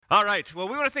All right. Well,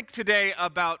 we want to think today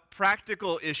about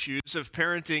practical issues of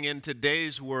parenting in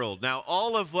today's world. Now,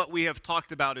 all of what we have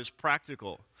talked about is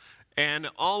practical. And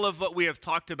all of what we have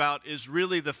talked about is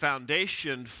really the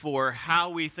foundation for how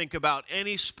we think about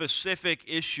any specific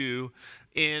issue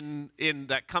in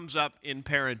that comes up in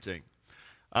parenting.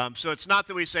 So it's not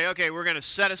that we say, okay, we're going to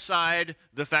set aside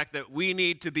the fact that we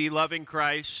need to be loving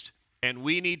Christ and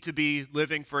we need to be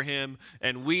living for Him,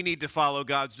 and we need to follow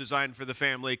God's design for the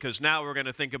family, because now we're going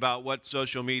to think about what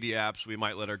social media apps we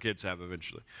might let our kids have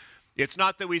eventually. It's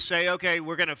not that we say, okay,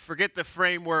 we're going to forget the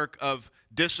framework of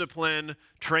discipline,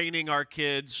 training our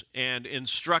kids, and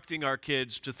instructing our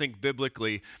kids to think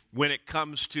biblically when it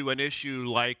comes to an issue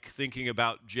like thinking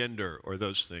about gender or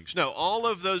those things. No, all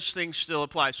of those things still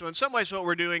apply. So in some ways what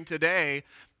we're doing today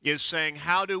is saying,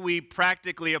 how do we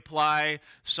practically apply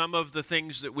some of the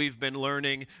things that we've been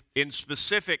learning in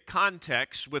specific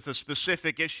contexts with a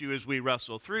specific issue as we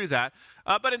wrestle through that.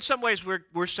 But in some ways,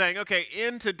 we're saying, okay,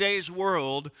 in today's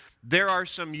world, there are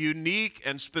some unique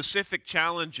and specific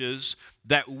challenges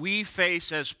that we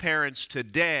face as parents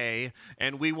today,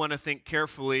 and we want to think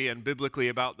carefully and biblically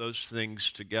about those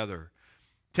things together.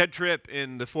 Ted Tripp,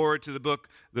 in the foreword to the book,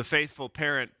 The Faithful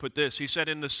Parent, put this. He said,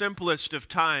 in the simplest of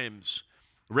times,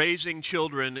 raising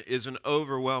children is an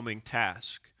overwhelming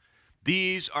task.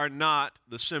 These are not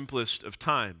the simplest of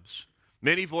times.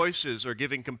 Many voices are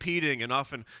giving competing and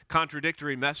often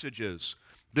contradictory messages.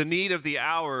 The need of the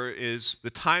hour is the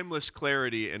timeless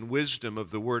clarity and wisdom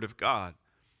of the Word of God.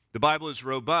 The Bible is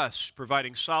robust,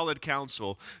 providing solid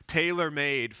counsel,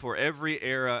 tailor-made for every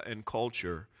era and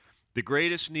culture. The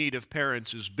greatest need of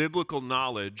parents is biblical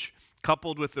knowledge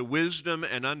coupled with the wisdom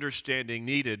and understanding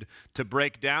needed to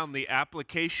break down the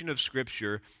application of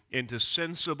Scripture into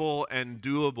sensible and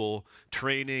doable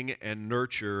training and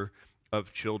nurture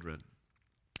of children.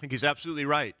 I think he's absolutely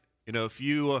right. You know, if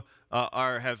you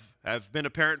have been a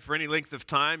parent for any length of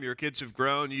time, your kids have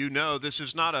grown, you know this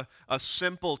is not a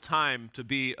simple time to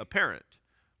be a parent.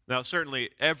 Now,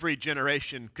 certainly every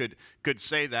generation could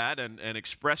say that and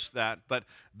express that, but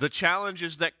the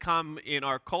challenges that come in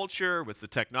our culture with the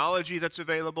technology that's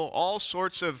available, all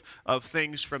sorts of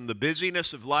things from the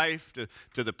busyness of life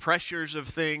to the pressures of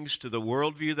things to the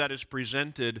worldview that is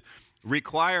presented,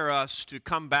 require us to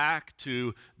come back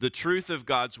to the truth of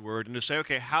God's Word and to say,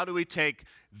 okay, how do we take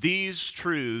these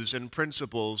truths and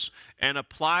principles and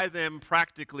apply them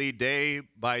practically day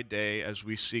by day as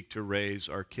we seek to raise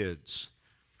our kids?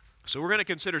 So we're going to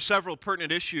consider several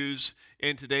pertinent issues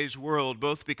in today's world,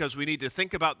 both because we need to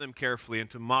think about them carefully and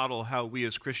to model how we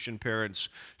as Christian parents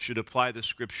should apply the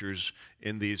Scriptures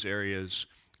in these areas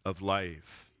of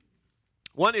life.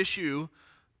 One issue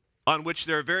on which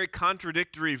there are very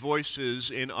contradictory voices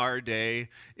in our day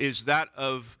is that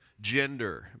of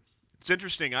gender. It's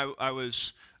interesting. I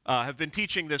have been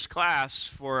teaching this class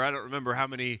for I don't remember how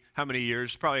many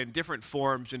years, probably in different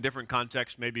forms, in different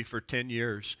contexts, maybe for 10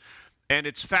 years. And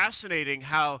it's fascinating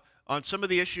how on some of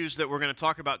the issues that we're going to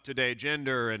talk about today,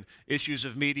 gender and issues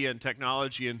of media and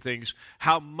technology and things,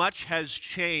 how much has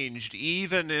changed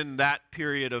even in that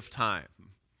period of time.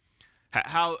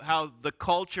 How the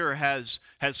culture has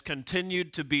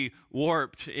continued to be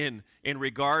warped in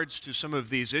regards to some of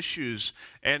these issues.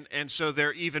 And so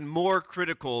they're even more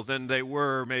critical than they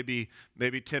were maybe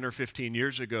 10 or 15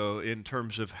 years ago in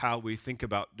terms of how we think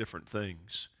about different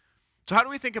things. So how do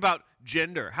we think about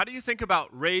gender? How do you think about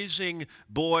raising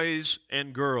boys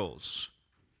and girls?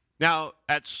 Now,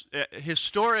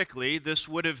 historically, this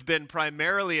would have been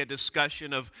primarily a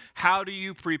discussion of how do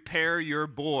you prepare your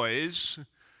boys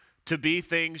to be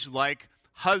things like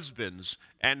husbands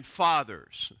and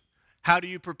fathers? How do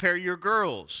you prepare your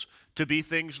girls to be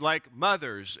things like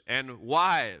mothers and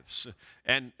wives?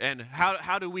 And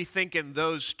how do we think in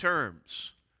those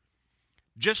terms?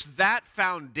 Just that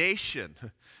foundation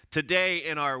today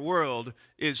in our world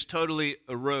is totally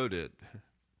eroded.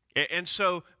 And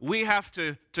so we have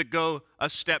to go a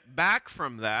step back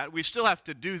from that. We still have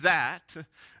to do that,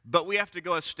 but we have to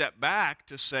go a step back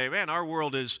to say, man, our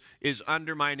world is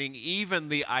undermining even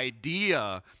the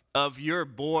idea of your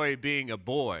boy being a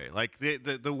boy. Like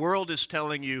the world is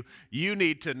telling you, you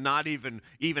need to not even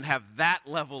have that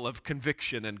level of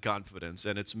conviction and confidence,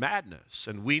 and it's madness.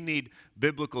 And we need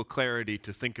biblical clarity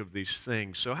to think of these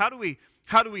things. So how do we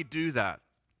do that?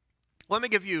 Let me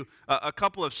give you a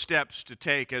couple of steps to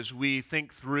take as we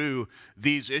think through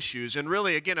these issues, and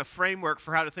really, again, a framework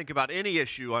for how to think about any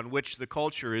issue on which the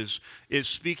culture is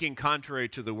speaking contrary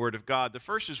to the Word of God. The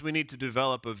first is we need to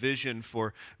develop a vision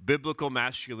for biblical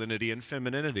masculinity and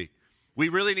femininity. We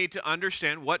really need to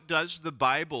understand, what does the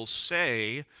Bible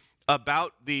say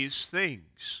about these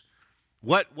things?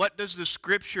 What does the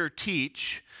Scripture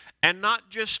teach? And not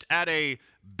just at a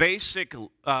basic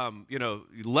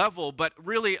level, but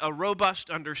really a robust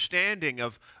understanding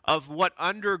of what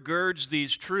undergirds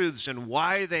these truths and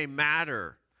why they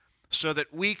matter, so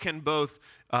that we can both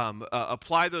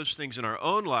apply those things in our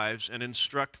own lives and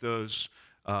instruct those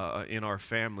in our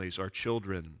families, our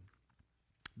children.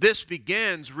 This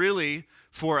begins really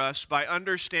for us by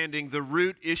understanding the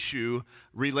root issue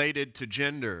related to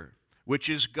gender, which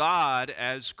is God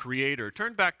as creator.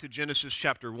 Turn back to Genesis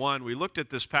chapter 1. We looked at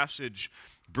this passage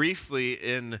briefly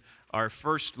in our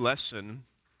first lesson.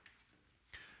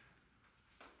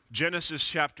 Genesis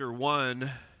chapter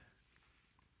 1,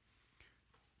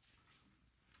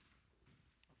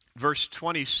 verse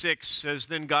 26 says,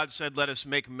 "Then God said, 'Let us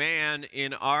make man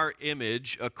in our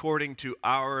image according to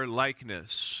our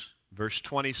likeness.'" Verse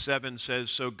 27 says,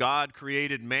 "So God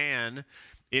created man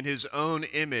in his own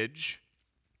image.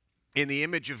 In the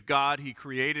image of God he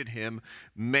created him.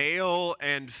 Male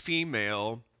and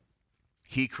female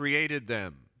he created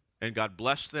them. And God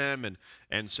blessed them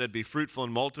and said, 'Be fruitful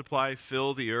and multiply,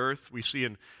 fill the earth.'" We see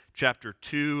in chapter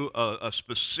 2 a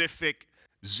specific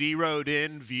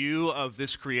zeroed-in view of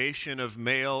this creation of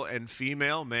male and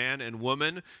female, man and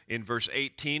woman, in verse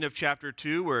 18 of chapter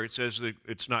 2, where it says that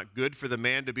it's not good for the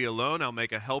man to be alone. I'll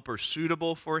make a helper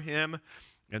suitable for him.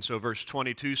 And so verse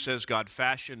 22 says, God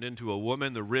fashioned into a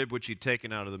woman the rib which he'd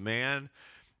taken out of the man.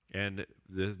 And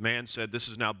the man said, "This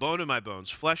is now bone of my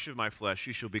bones, flesh of my flesh.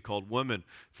 She shall be called woman,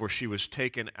 for she was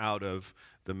taken out of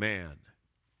the man."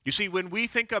 You see, when we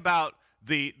think about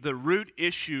the root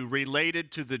issue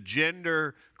related to the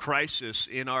gender crisis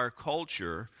in our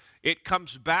culture, it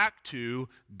comes back to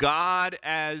God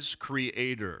as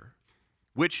creator,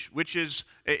 which is,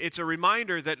 it's a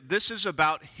reminder that this is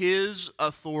about his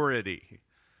authority.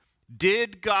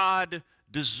 Did God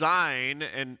design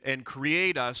and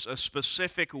create us a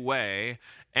specific way,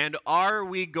 and are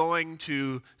we going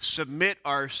to submit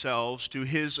ourselves to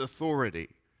his authority?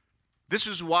 This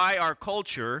is why our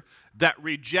culture that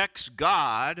rejects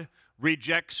God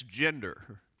rejects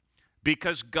gender,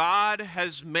 because God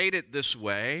has made it this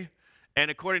way. And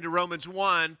according to Romans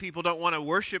 1, people don't want to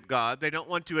worship God. They don't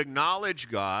want to acknowledge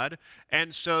God.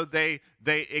 And so they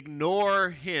ignore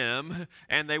him,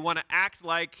 and they want to act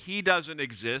like he doesn't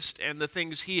exist, and the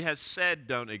things he has said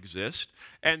don't exist.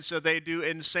 And so they do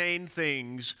insane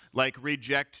things like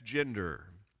reject gender.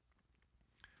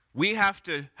 We have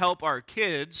to help our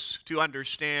kids to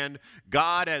understand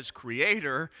God as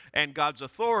creator and God's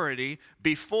authority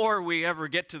before we ever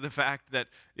get to the fact that,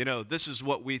 this is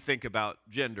what we think about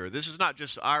gender. This is not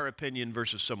just our opinion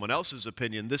versus someone else's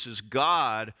opinion. This is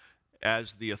God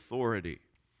as the authority.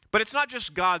 But it's not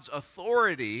just God's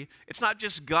authority. It's not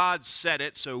just God said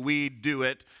it, so we do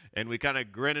it, and we kind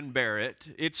of grin and bear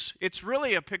it. It's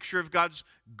really a picture of God's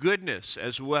goodness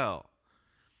as well.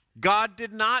 God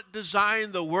did not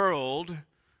design the world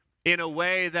in a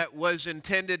way that was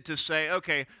intended to say,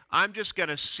 okay, I'm just going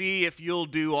to see if you'll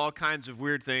do all kinds of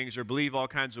weird things or believe all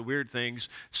kinds of weird things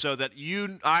so that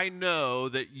I know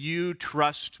that you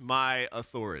trust my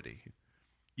authority.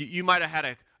 You might have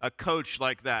had a coach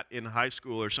like that in high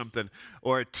school or something,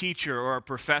 or a teacher or a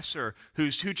professor who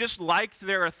just liked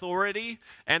their authority,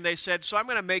 and they said, so I'm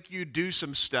going to make you do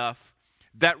some stuff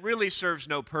that really serves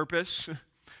no purpose,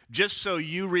 just so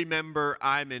you remember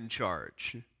I'm in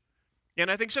charge.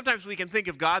 And I think sometimes we can think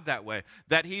of God that way,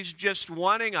 that he's just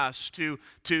wanting us to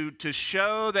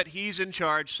show that he's in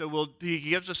charge, so he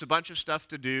gives us a bunch of stuff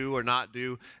to do or not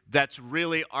do that's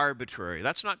really arbitrary.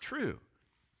 That's not true.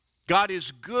 God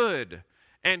is good,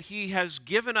 and he has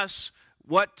given us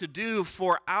what to do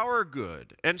for our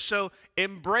good. And so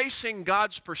embracing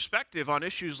God's perspective on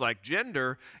issues like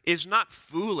gender is not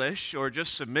foolish or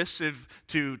just submissive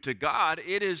to God.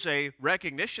 It is a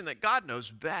recognition that God knows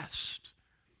best.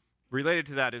 Related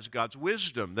to that is God's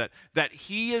wisdom, that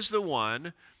he is the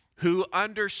one who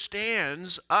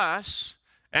understands us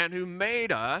and who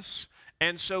made us,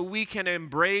 and so we can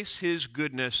embrace his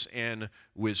goodness and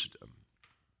wisdom.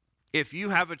 If you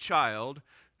have a child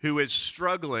who is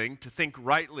struggling to think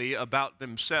rightly about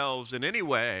themselves in any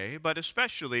way, but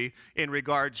especially in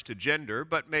regards to gender,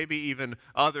 but maybe even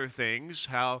other things,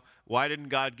 why didn't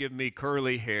God give me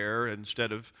curly hair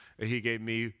instead of he gave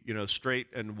me, straight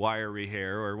and wiry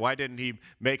hair, or why didn't he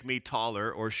make me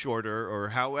taller or shorter, or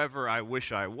however I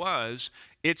wish I was,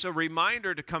 it's a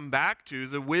reminder to come back to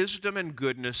the wisdom and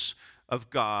goodness of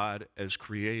God as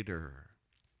creator.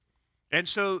 And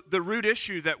so the root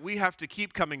issue that we have to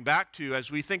keep coming back to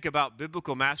as we think about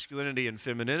biblical masculinity and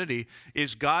femininity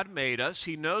is God made us,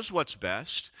 He knows what's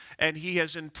best, and He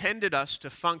has intended us to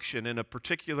function in a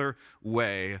particular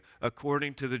way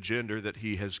according to the gender that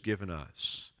He has given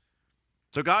us.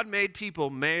 So God made people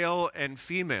male and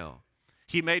female.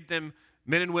 He made them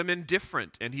men and women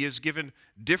different, and He has given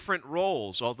different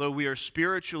roles. Although we are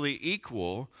spiritually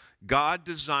equal, God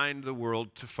designed the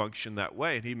world to function that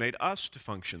way, and He made us to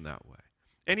function that way.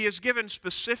 And He has given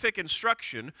specific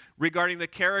instruction regarding the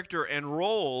character and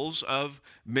roles of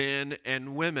men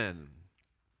and women.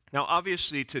 Now,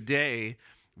 obviously, today,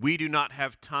 we do not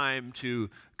have time to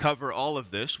cover all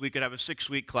of this. We could have a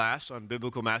 6-week class on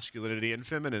biblical masculinity and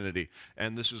femininity,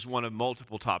 and this is one of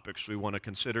multiple topics we want to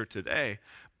consider today.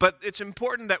 But it's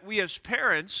important that we as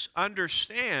parents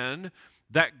understand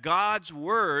that God's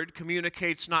Word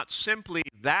communicates not simply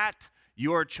that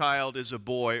your child is a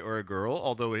boy or a girl,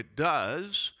 although it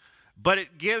does, but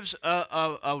it gives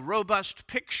a robust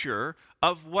picture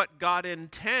of what God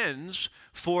intends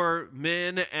for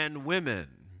men and women.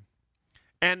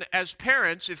 And as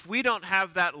parents, if we don't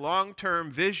have that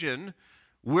long-term vision,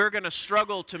 we're going to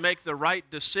struggle to make the right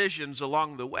decisions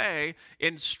along the way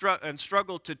and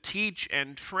struggle to teach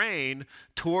and train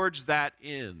towards that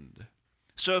end.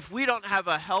 So if we don't have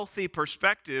a healthy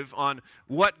perspective on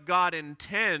what God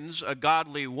intends a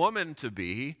godly woman to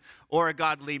be or a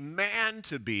godly man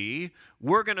to be,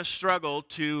 we're going to struggle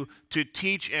to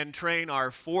teach and train our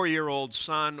 4-year-old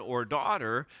son or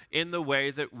daughter in the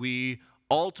way that we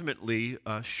ultimately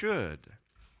should.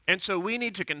 And so we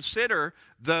need to consider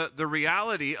the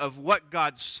reality of what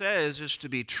God says is to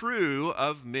be true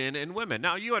of men and women.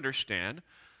 Now, you understand,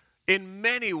 in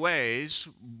many ways,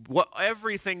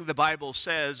 everything the Bible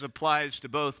says applies to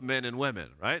both men and women,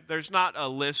 right? There's not a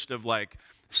list of like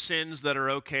sins that are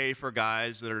okay for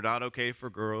guys that are not okay for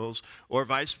girls, or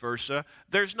vice versa.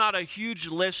 There's not a huge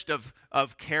list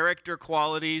of character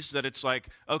qualities that it's like,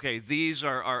 okay, these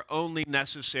are only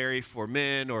necessary for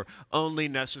men or only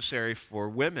necessary for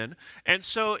women. And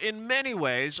so in many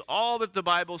ways, all that the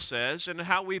Bible says and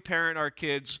how we parent our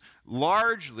kids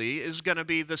largely is going to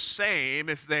be the same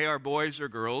if they are boys or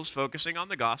girls, focusing on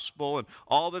the gospel and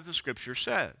all that the Scripture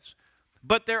says.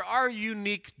 But there are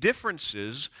unique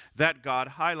differences that God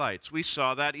highlights. We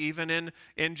saw that even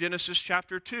in Genesis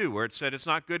chapter 2, where it said, it's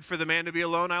not good for the man to be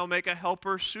alone, I'll make a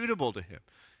helper suitable to him.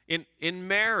 In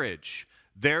marriage,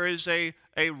 there is a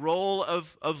role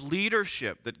of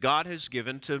leadership that God has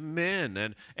given to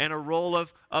men, and a role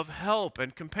of help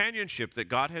and companionship that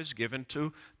God has given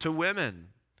to women.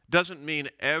 Doesn't mean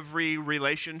every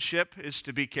relationship is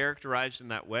to be characterized in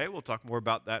that way. We'll talk more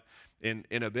about that in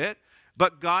a bit.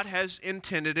 But God has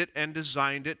intended it and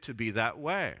designed it to be that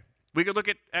way. We could look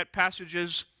at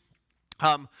passages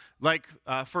like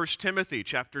 1 Timothy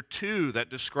chapter 2 that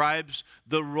describes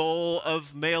the role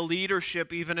of male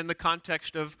leadership even in the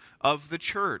context of the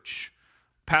church.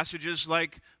 Passages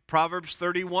like Proverbs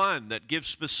 31 that give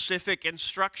specific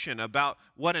instruction about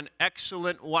what an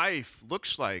excellent wife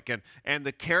looks like and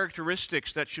the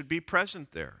characteristics that should be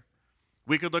present there.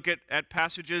 We could look at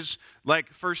passages like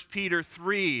 1 Peter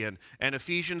 3 and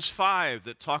Ephesians 5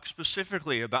 that talk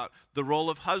specifically about the role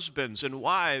of husbands and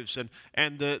wives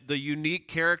and the unique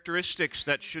characteristics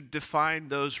that should define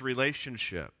those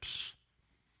relationships.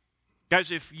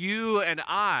 Guys, if you and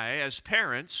I, as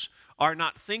parents, are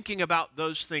not thinking about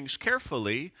those things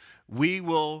carefully, we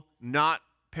will not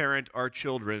parent our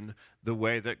children the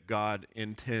way that God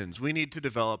intends. We need to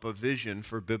develop a vision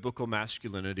for biblical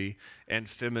masculinity and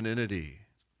femininity,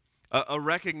 a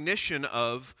recognition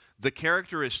of the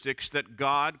characteristics that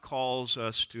God calls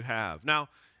us to have. Now,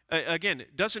 again,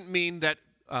 it doesn't mean that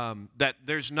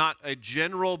there's not a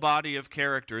general body of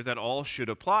character that all should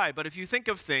apply, but if you think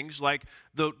of things like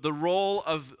the role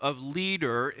of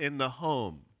leader in the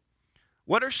home,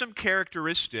 what are some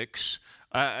characteristics,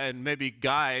 and maybe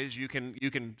guys, you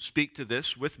can speak to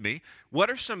this with me. What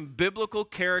are some biblical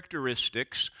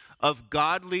characteristics of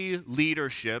godly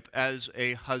leadership as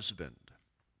a husband?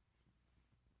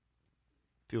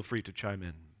 Feel free to chime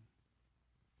in.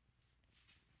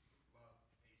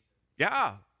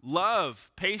 Yeah, love,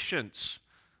 patience,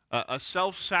 a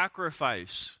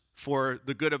self-sacrifice for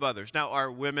the good of others. Now,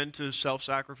 are women to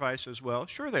self-sacrifice as well?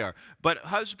 Sure they are. But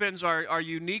husbands are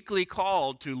uniquely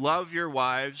called to love your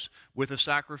wives with a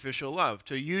sacrificial love,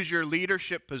 to use your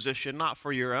leadership position not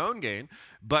for your own gain,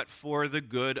 but for the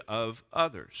good of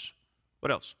others.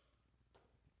 What else?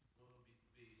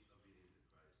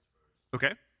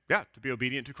 Okay, yeah, to be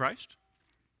obedient to Christ.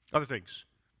 Other things.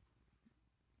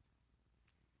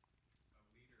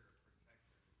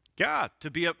 Yeah,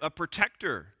 to be a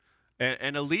protector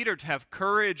and a leader to have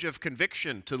courage of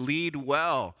conviction, to lead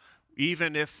well,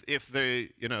 even if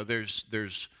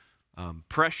there's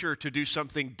pressure to do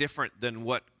something different than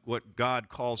what God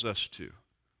calls us to.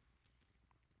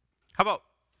 How about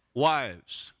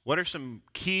wives? What are some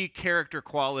key character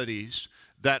qualities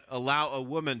that allow a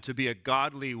woman to be a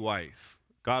godly wife,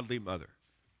 godly mother?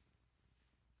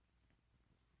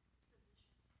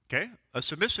 Okay, a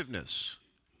submissiveness.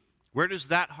 Where does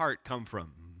that heart come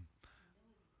from?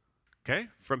 Okay,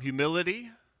 from humility.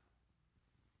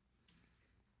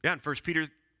 Yeah, and 1 Peter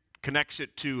connects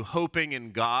it to hoping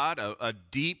in God, a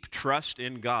deep trust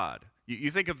in God. You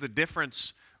think of the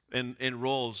difference in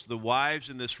roles, the wives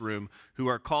in this room who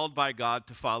are called by God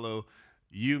to follow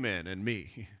you men and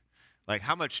me. Like,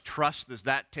 how much trust does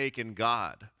that take in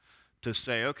God to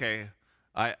say, okay,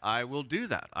 I will do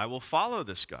that. I will follow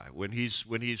this guy when he's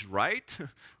right,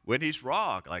 when he's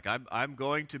wrong. Like, I'm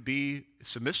going to be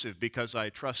submissive because I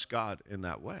trust God in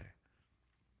that way.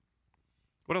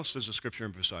 What else does the Scripture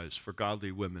emphasize for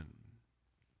godly women,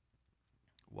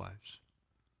 wives?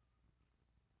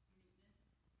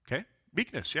 Okay,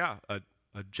 meekness, yeah, a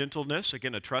gentleness,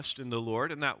 again, a trust in the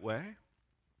Lord in that way.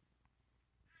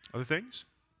 Other things?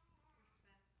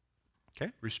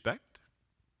 Okay, respect.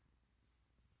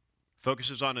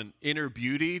 Focuses on an inner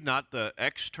beauty, not the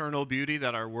external beauty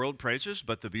that our world praises,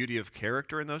 but the beauty of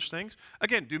character in those things.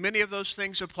 Again, do many of those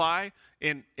things apply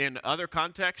in other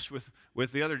contexts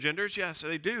with the other genders? Yes,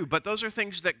 they do. But those are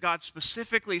things that God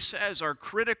specifically says are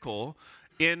critical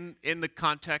in the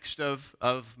context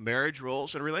of marriage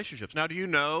roles and relationships. Now, do you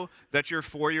know that your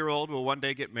 4-year-old will one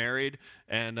day get married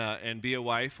and be a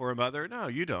wife or a mother? No,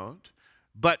 you don't.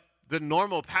 But the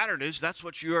normal pattern is that's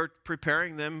what you are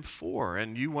preparing them for,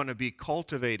 and you want to be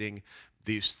cultivating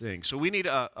these things. So we need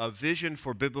a vision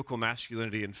for biblical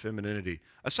masculinity and femininity.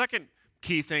 A second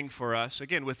key thing for us,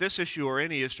 again, with this issue or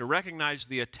any, is to recognize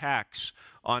the attacks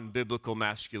on biblical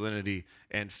masculinity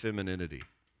and femininity.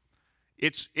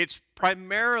 It's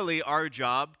primarily our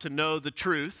job to know the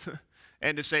truth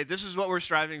and to say this is what we're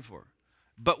striving for.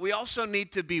 But we also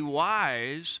need to be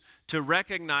wise to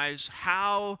recognize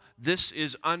how this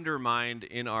is undermined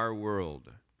in our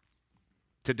world.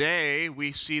 Today,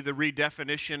 we see the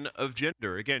redefinition of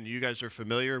gender. Again, you guys are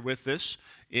familiar with this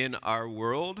in our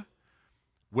world,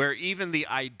 where even the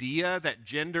idea that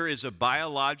gender is a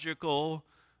biological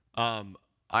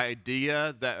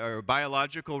idea or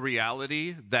biological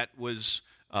reality that was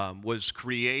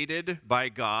created by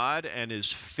God and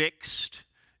is fixed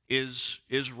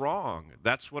is wrong.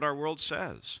 That's what our world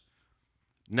says.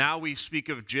 Now we speak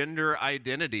of gender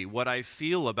identity, what I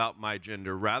feel about my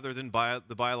gender, rather than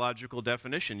the biological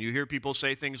definition. You hear people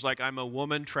say things like, I'm a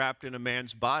woman trapped in a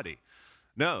man's body.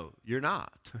 No, you're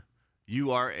not.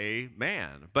 You are a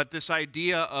man. But this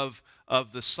idea of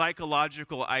the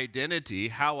psychological identity,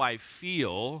 how I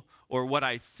feel or what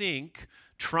I think,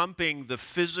 trumping the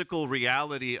physical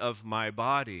reality of my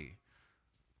body.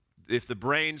 If the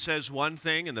brain says one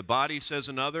thing and the body says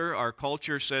another, our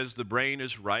culture says the brain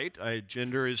is right.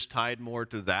 Gender is tied more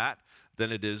to that than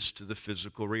it is to the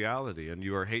physical reality, and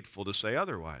you are hateful to say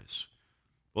otherwise.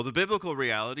 Well, the biblical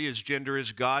reality is gender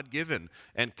is God-given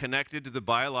and connected to the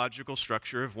biological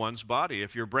structure of one's body.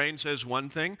 If your brain says one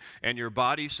thing and your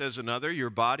body says another, your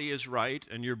body is right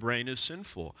and your brain is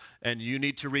sinful, and you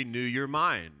need to renew your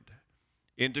mind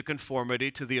into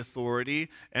conformity to the authority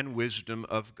and wisdom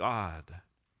of God.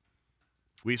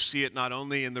 We see it not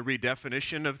only in the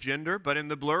redefinition of gender, but in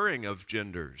the blurring of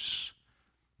genders.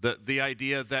 The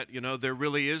idea that, there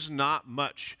really is not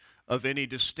much of any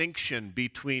distinction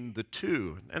between the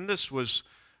two. And this was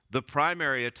the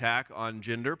primary attack on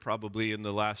gender probably in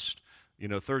the last,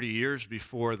 30 years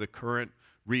before the current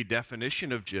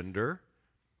redefinition of gender.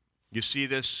 You see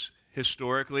this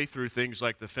historically through things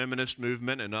like the feminist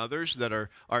movement and others that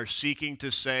are seeking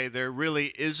to say there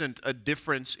really isn't a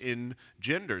difference in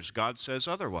genders. God says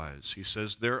otherwise. He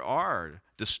says there are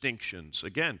distinctions.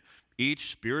 Again,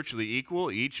 each spiritually equal,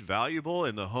 each valuable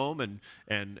in the home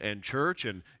and church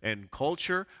and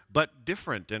culture, but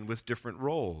different and with different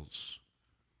roles.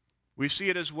 We see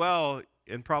it as well,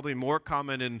 and probably more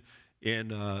common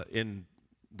in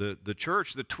the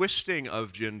church, the twisting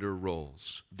of gender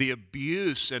roles, the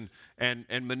abuse and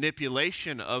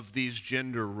manipulation of these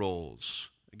gender roles.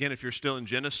 Again, if you're still in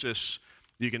Genesis,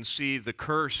 you can see the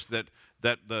curse that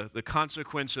the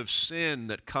consequence of sin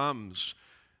that comes.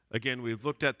 Again, we've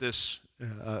looked at this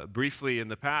briefly in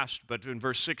the past, but in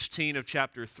verse 16 of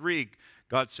chapter 3,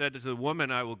 God said to the woman,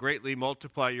 I will greatly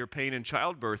multiply your pain in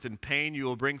childbirth. In pain you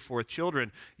will bring forth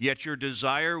children, yet your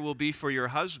desire will be for your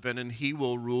husband, and he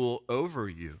will rule over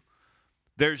you.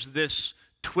 There's this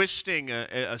twisting,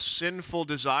 a sinful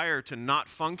desire to not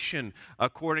function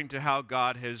according to how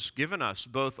God has given us,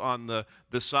 both on the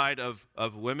side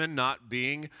of women not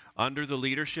being under the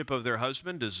leadership of their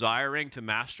husband, desiring to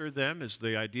master them is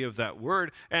the idea of that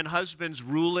word, and husbands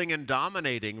ruling and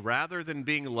dominating rather than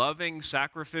being loving,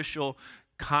 sacrificial,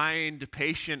 kind,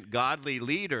 patient, godly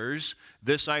leaders.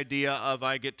 This idea of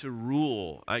I get to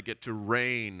rule, I get to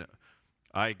reign,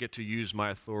 I get to use my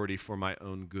authority for my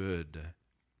own good.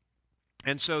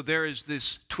 And so there is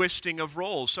this twisting of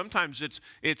roles. Sometimes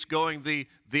it's going the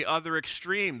other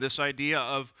extreme, this idea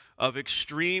of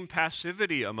extreme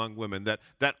passivity among women,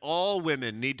 that all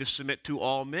women need to submit to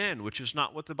all men, which is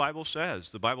not what the Bible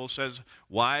says. The Bible says,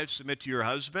 wives, submit to your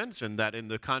husbands, and that in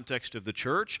the context of the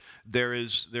church, there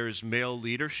is male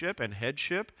leadership and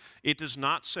headship. It does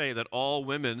not say that all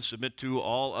women submit to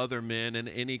all other men in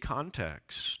any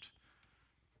context.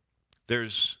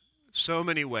 There's so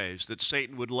many ways that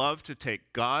Satan would love to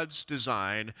take God's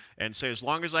design and say, as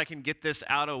long as I can get this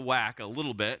out of whack a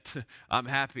little bit, I'm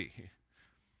happy.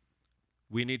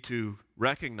 We need to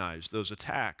recognize those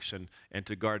attacks and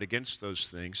to guard against those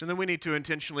things. And then we need to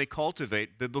intentionally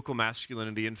cultivate biblical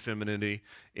masculinity and femininity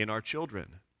in our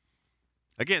children.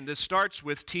 Again, this starts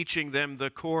with teaching them the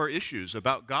core issues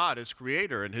about God as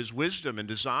creator and his wisdom and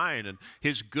design and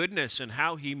his goodness and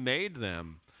how he made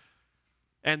them.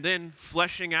 And then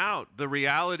fleshing out the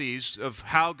realities of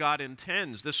how God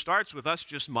intends. This starts with us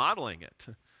just modeling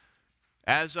it.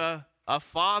 As a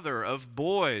father of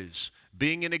boys,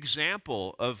 being an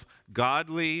example of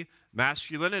godly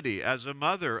masculinity. As a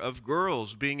mother of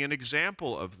girls, being an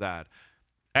example of that.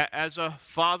 As a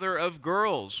father of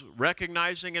girls,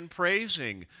 recognizing and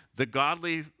praising the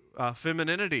godly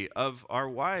femininity of our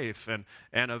wife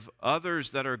and of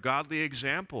others that are godly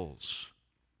examples.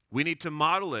 We need to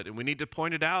model it, and we need to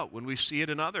point it out when we see it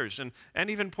in others, and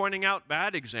even pointing out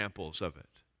bad examples of it.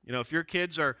 You know, if your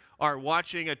kids are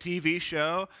watching a TV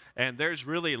show and there's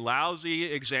really lousy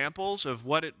examples of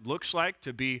what it looks like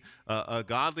to be a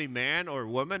godly man or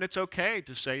woman, it's okay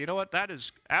to say, you know what, that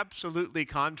is absolutely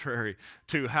contrary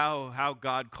to how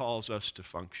God calls us to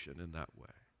function in that way.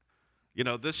 You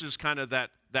know, this is kind of that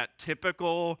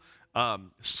typical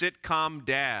sitcom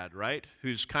dad, right,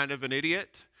 who's kind of an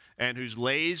idiot and who's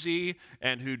lazy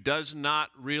and who does not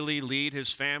really lead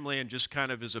his family and just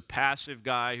kind of is a passive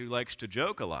guy who likes to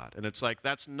joke a lot. And it's like,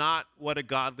 that's not what a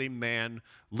godly man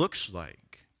looks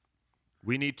like.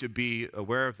 We need to be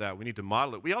aware of that. We need to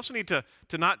model it. We also need to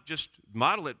not just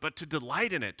model it, but to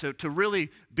delight in it, to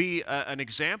really be an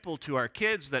example to our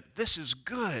kids that this is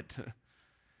good.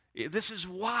 This is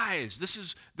wise. This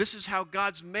is how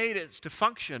God's made it to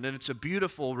function, and it's a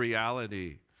beautiful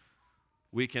reality.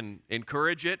 We can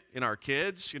encourage it in our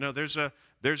kids. You know, there's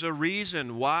a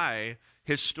reason why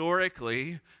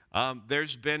historically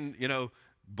there's been,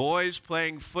 boys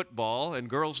playing football and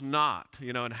girls not,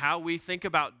 and how we think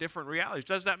about different realities.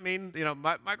 Does that mean,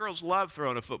 my girls love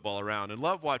throwing a football around and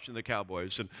love watching the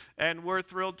Cowboys, and we're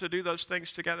thrilled to do those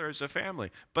things together as a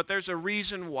family. But there's a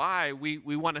reason why we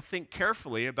want to think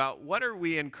carefully about what are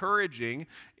we encouraging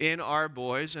in our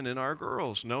boys and in our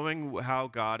girls, knowing how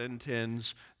God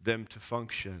intends them to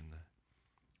function.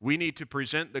 We need to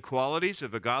present the qualities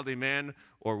of a godly man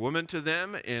or woman to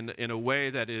them in a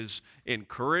way that is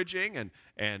encouraging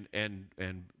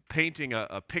and painting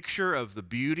a picture of the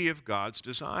beauty of God's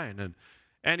design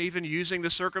and even using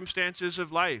the circumstances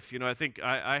of life. I think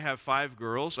I have 5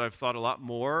 girls. I've thought a lot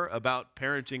more about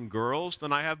parenting girls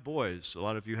than I have boys. A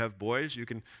lot of you have boys. You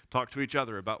can talk to each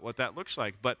other about what that looks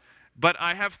like. But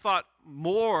I have thought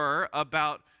more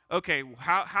about, okay,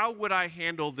 how would I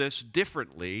handle this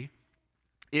differently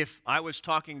if I was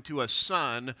talking to a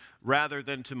son rather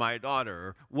than to my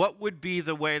daughter? What would be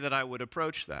the way that I would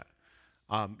approach that?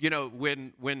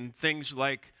 When things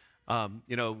like,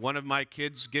 one of my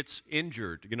kids gets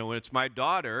injured, when it's my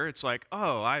daughter, it's like,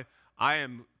 oh, I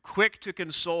am quick to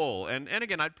console. And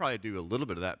again, I'd probably do a little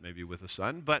bit of that maybe with a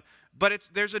son, but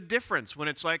there's a difference when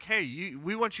it's like, hey,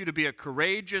 we want you to be a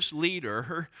courageous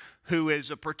leader who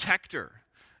is a protector.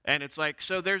 And it's like,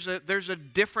 so there's a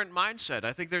different mindset.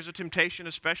 I think there's a temptation,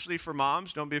 especially for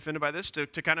moms, don't be offended by this, to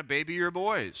kind of baby your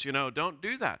boys. Don't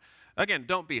do that. Again,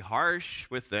 don't be harsh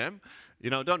with them.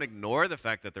 Don't ignore the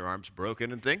fact that their arm's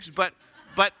broken and things. But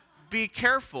be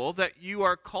careful that you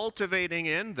are cultivating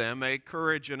in them a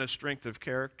courage and a strength of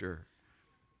character.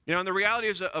 And the reality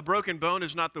is a broken bone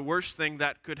is not the worst thing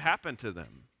that could happen to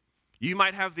them. You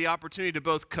might have the opportunity to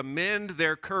both commend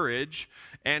their courage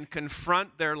and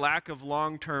confront their lack of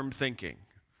long-term thinking.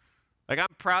 Like, I'm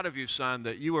proud of you, son,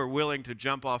 that you are willing to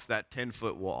jump off that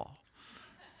 10-foot wall.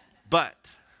 But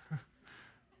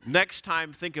next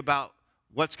time, think about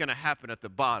what's going to happen at the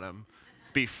bottom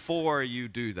before you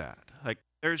do that. Like,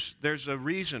 there's a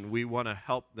reason we want to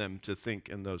help them to think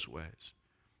in those ways.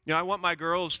 I want my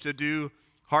girls to do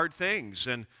hard things,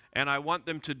 and I want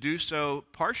them to do so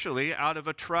partially out of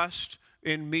a trust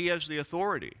in me as the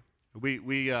authority. We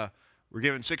were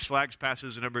given Six Flags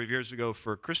passes a number of years ago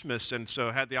for Christmas, and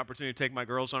so had the opportunity to take my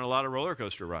girls on a lot of roller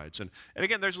coaster rides. And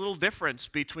again, there's a little difference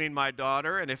between my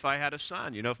daughter and if I had a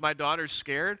son. If my daughter's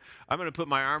scared, I'm going to put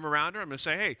my arm around her. I'm going to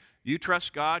say, hey, you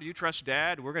trust God, you trust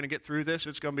Dad. We're going to get through this.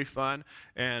 It's going to be fun,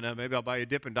 and maybe I'll buy you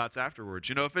Dippin' Dots afterwards.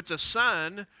 If it's a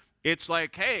son, it's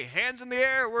like, hey, hands in the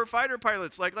air, we're fighter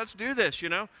pilots. Like, let's do this,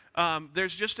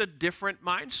 There's just a different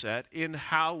mindset in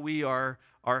how we are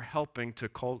helping to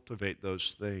cultivate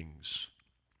those things.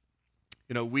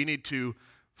 We need to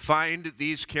find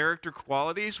these character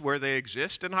qualities where they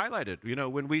exist and highlight it.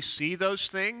 When we see those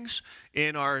things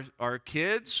in our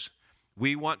kids,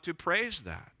 we want to praise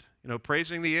that.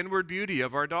 Praising the inward beauty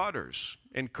of our daughters,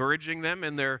 encouraging them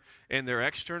in their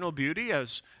external beauty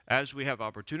as we have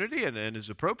opportunity and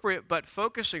is appropriate, but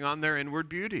focusing on their inward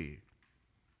beauty.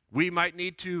 We might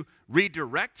need to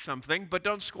redirect something, but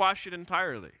don't squash it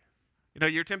entirely.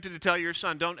 You're tempted to tell your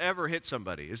son, don't ever hit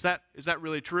somebody. Is that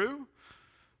really true?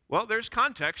 Well, there's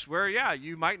context where, yeah,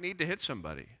 you might need to hit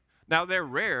somebody. Now, they're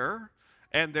rare,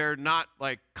 and they're not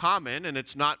common, and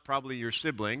it's not probably your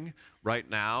sibling right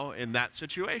now in that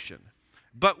situation.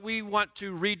 But we want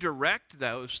to redirect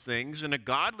those things in a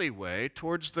godly way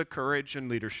towards the courage and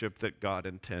leadership that God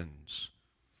intends.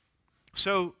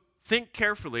 So think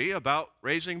carefully about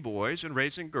raising boys and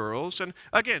raising girls. And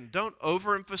again, don't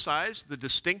overemphasize the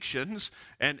distinctions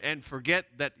and forget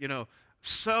that,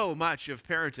 so much of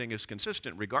parenting is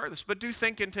consistent regardless, but do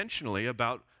think intentionally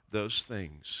about those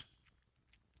things.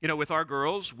 With our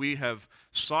girls, we have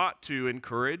sought to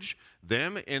encourage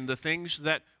them in the things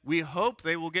that we hope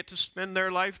they will get to spend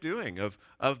their life doing,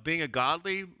 of being a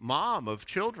godly mom of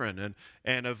children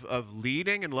and of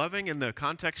leading and loving in the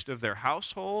context of their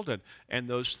household and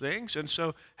those things. And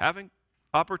so having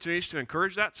opportunities to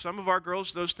encourage that. Some of our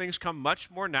girls, those things come much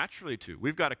more naturally to.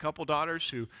 We've got a couple daughters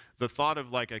who the thought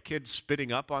of a kid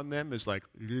spitting up on them is like,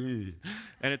 ugh.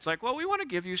 And it's like, well, we want to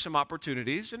give you some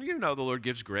opportunities. And the Lord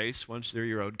gives grace once they're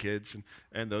your own kids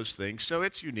and those things. So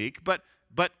it's unique.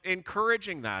 But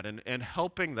encouraging that and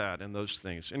helping that in those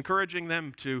things, encouraging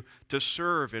them to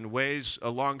serve in ways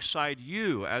alongside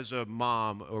you as a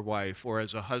mom or wife or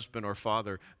as a husband or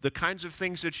father, the kinds of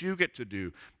things that you get to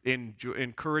do,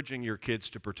 encouraging your kids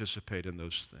to participate in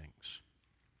those things.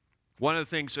 One of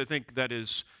the things I think that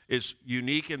is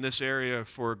unique in this area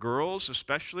for girls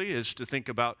especially is to think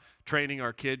about training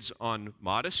our kids on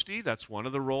modesty. That's one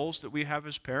of the roles that we have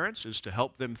as parents, is to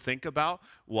help them think about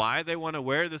why they want to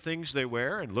wear the things they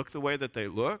wear and look the way that they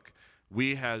look.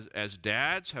 We as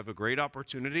dads have a great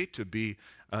opportunity to be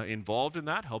involved in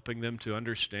that, helping them to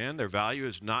understand their value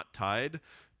is not tied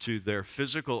to their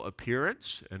physical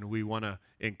appearance, and we want to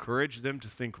encourage them to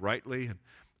think rightly.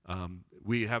 And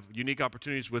we have unique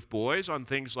opportunities with boys on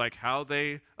things like how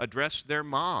they address their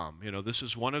mom. This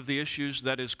is one of the issues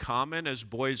that is common as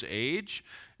boys age,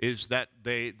 is that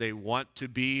they want to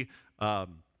be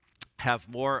have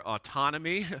more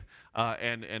autonomy,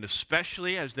 and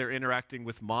especially as they're interacting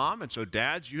with mom. And so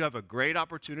dads, you have a great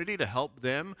opportunity to help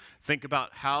them think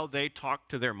about how they talk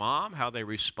to their mom, how they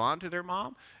respond to their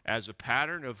mom, as a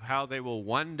pattern of how they will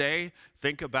one day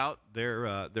think about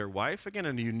their wife. Again,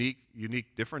 and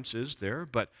unique differences there,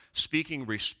 but speaking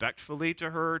respectfully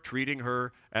to her, treating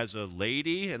her as a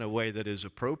lady in a way that is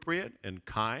appropriate and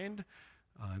kind,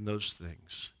 and those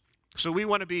things. So we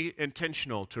want to be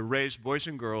intentional to raise boys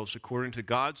and girls according to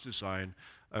God's design,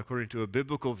 according to a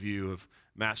biblical view of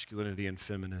masculinity and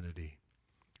femininity.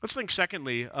 Let's think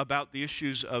secondly about the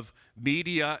issues of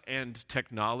media and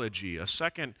technology, a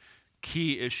second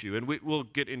key issue. And we'll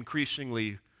get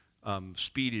increasingly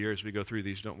speedier as we go through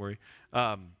these, don't worry.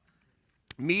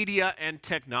 Media and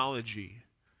technology.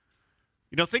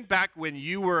 Think back when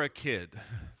you were a kid.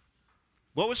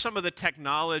 What was some of the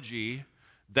technology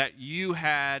that you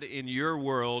had in your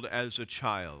world as a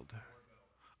child?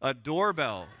 A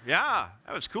doorbell. Yeah,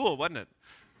 that was cool, wasn't it?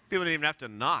 People didn't even have to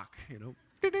knock,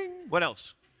 Ding-ding. What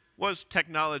else? What was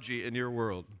technology in your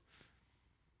world?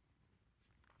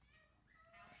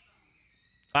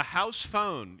 A house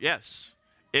phone, yes.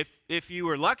 If you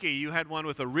were lucky, you had one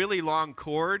with a really long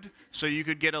cord so you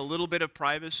could get a little bit of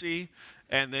privacy,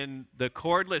 and then the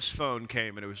cordless phone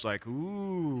came and it was like,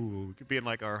 ooh, we could be in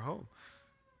our home.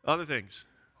 Other things.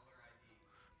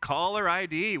 Caller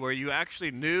ID, where you actually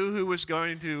knew who was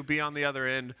going to be on the other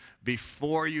end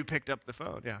before you picked up the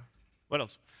phone. Yeah. What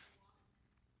else?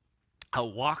 A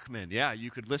Walkman, yeah,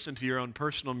 you could listen to your own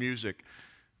personal music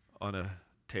on a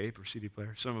tape or CD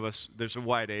player. Some of us, there's a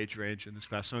wide age range in this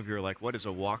class. Some of you are like, what is a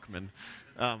Walkman?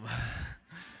 Um,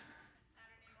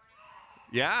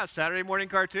 yeah, Saturday morning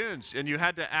cartoons. And you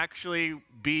had to actually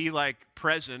be like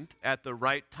present at the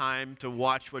right time to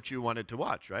watch what you wanted to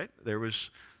watch, right? There was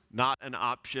not an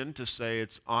option to say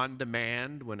it's on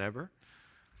demand whenever.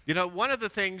 You know, one of the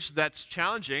things that's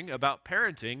challenging about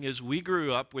parenting is we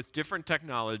grew up with different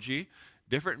technology,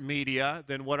 different media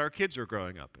than what our kids are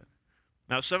growing up in.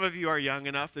 Now, some of you are young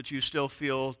enough that you still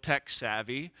feel tech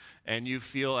savvy and you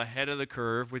feel ahead of the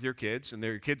curve with your kids, and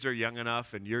their kids are young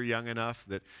enough and you're young enough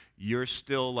that you're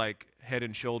still like head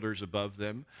and shoulders above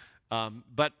them.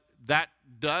 But that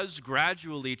does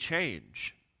gradually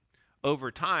change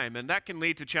over time, and that can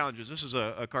lead to challenges. This is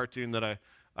a cartoon that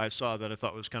I saw that I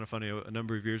thought was kind of funny a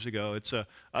number of years ago. It's a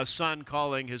son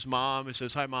calling his mom. He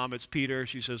says, "Hi, Mom, it's Peter."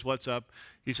 She says, "What's up?"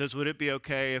 He says, "Would it be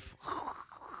okay if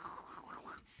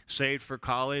saved for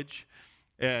college?"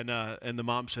 And the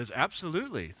mom says,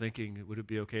 "Absolutely," thinking, would it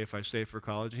be okay if I saved for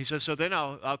college? And he says, "So then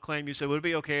I'll claim you said, would it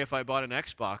be okay if I bought an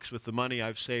Xbox with the money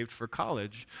I've saved for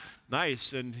college?"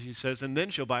 Nice. And he says, "And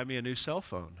then she'll buy me a new cell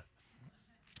phone."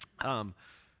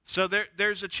 So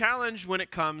there's a challenge when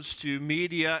it comes to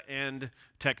media and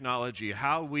technology,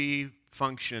 how we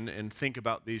function and think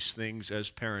about these things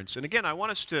as parents. And again, I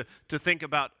want us to think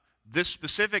about this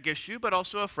specific issue, but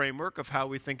also a framework of how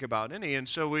we think about any. And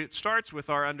so it starts with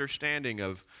our understanding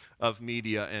of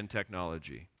media and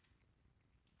technology.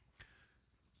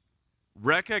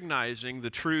 Recognizing the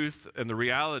truth and the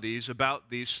realities about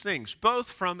these things,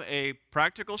 both from a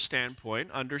practical standpoint,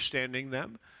 understanding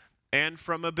them, and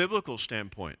from a biblical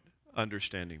standpoint,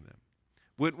 understanding them.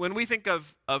 When we think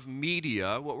of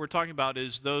media, what we're talking about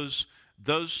is those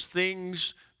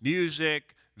things,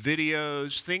 music,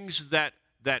 videos, things that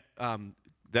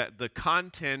the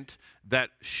content that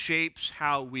shapes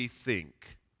how we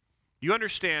think. You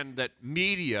understand that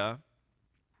media,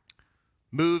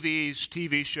 movies,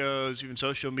 TV shows, even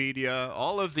social media,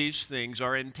 all of these things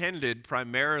are intended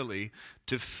primarily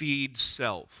to feed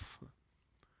self.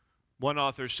 One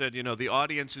author said, you know, the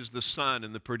audience is the sun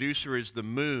and the producer is the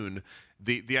moon.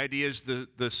 The idea is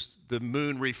the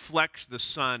moon reflects the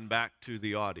sun back to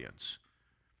the audience.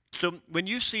 So when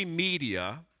you see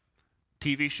media,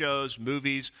 TV shows,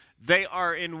 movies, they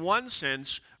are in one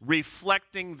sense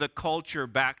reflecting the culture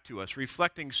back to us,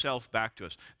 reflecting self back to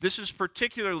us. This is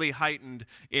particularly heightened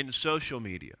in social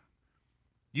media.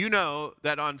 You know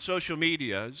that on social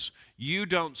medias, you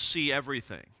don't see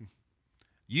everything.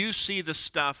 You see the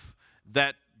stuff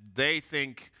that they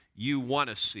think you want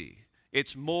to see.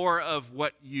 It's more of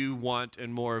what you want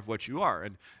and more of what you are,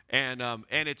 and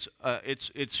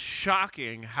it's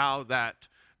shocking how that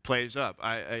plays up.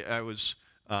 I was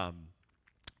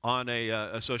on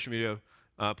a social media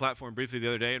platform briefly the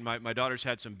other day, and my daughter's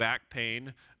had some back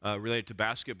pain related to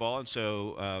basketball, and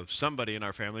so somebody in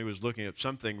our family was looking at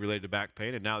something related to back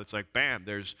pain, and now it's like, bam,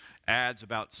 there's ads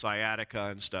about sciatica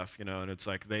and stuff, you know, and it's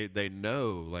like they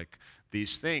know like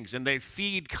these things, and they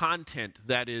feed content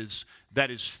that is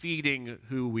feeding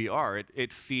who we are.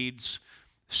 It feeds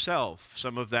self.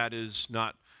 Some of that is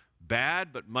not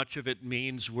bad, but much of it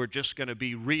means we're just going to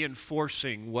be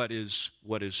reinforcing what is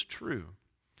true.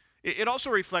 It also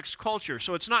reflects culture.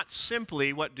 So it's not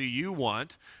simply what do you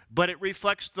want, but it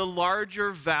reflects the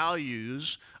larger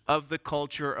values of the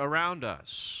culture around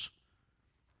us.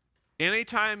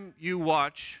 Anytime you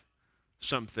watch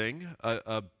something,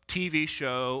 a TV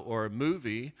show or a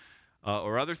movie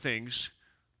or other things,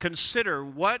 consider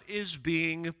what is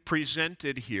being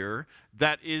presented here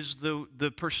that is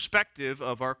the perspective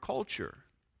of our culture.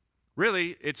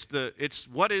 Really, it's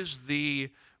what is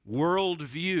the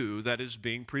worldview that is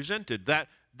being presented.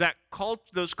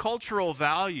 Those cultural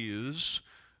values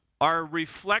are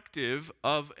reflective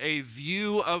of a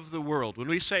view of the world. When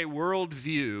we say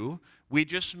worldview, we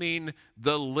just mean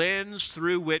the lens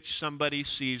through which somebody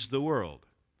sees the world.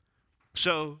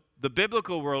 So the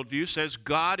biblical worldview says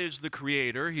God is the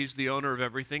creator, he's the owner of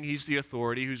everything, he's the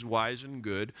authority who's wise and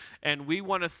good, and we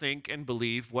want to think and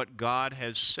believe what God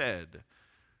has said.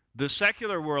 The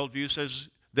secular worldview says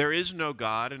there is no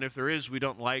God, and if there is, we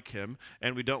don't like him,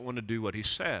 and we don't want to do what he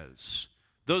says.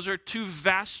 Those are two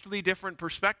vastly different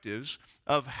perspectives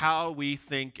of how we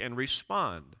think and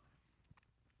respond.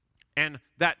 And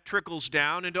that trickles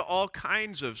down into all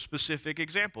kinds of specific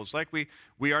examples. Like we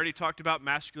already talked about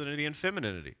masculinity and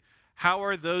femininity. How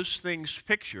are those things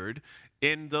pictured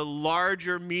in the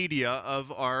larger media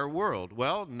of our world?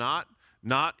 Well, not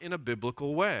in a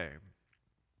biblical way.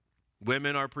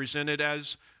 Women are presented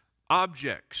as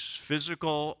objects,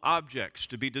 physical objects,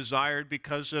 to be desired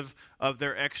because of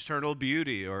their external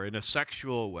beauty or in a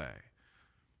sexual way.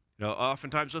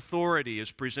 Oftentimes authority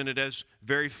is presented as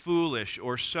very foolish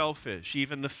or selfish,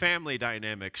 even the family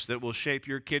dynamics that will shape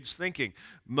your kids' thinking.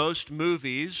 Most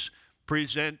movies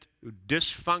present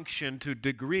dysfunction to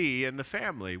degree in the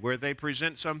family, where they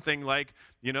present something like,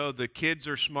 the kids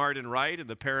are smart and right and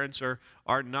the parents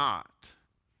are not.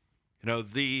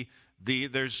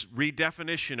 There's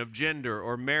redefinition of gender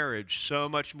or marriage, so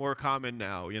much more common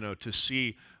now, to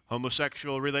see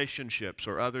homosexual relationships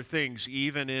or other things,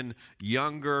 even in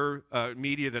younger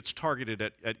media that's targeted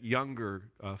at younger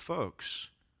folks.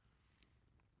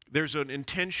 There's an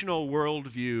intentional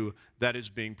worldview that is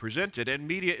being presented, and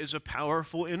media is a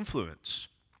powerful influence.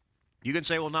 You can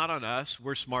say, well, not on us,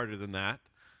 we're smarter than that.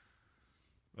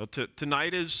 Well,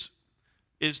 tonight is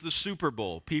the Super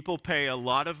Bowl. People pay a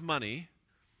lot of money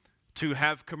to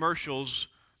have commercials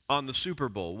on the Super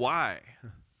Bowl. Why?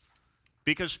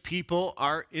 Because people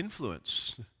are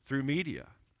influenced through media.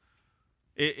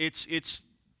 It's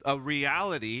a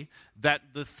reality that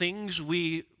the things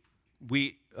we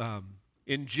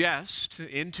ingest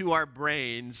into our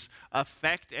brains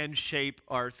affect and shape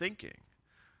our thinking.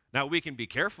 Now, we can be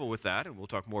careful with that, and we'll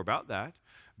talk more about that,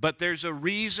 but there's a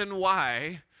reason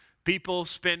why people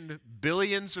spend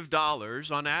billions of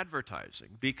dollars on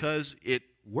advertising, because it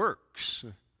works.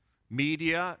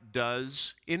 Media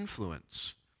does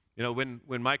influence.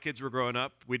 When my kids were growing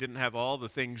up, we didn't have all the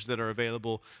things that are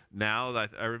available now.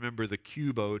 I remember the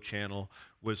Cubo channel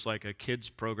was like a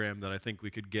kids program that I think we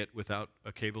could get without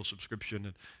a cable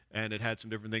subscription, and it had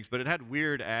some different things. But it had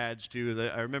weird ads,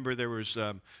 too. I remember there was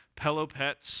Pillow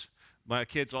Pets. My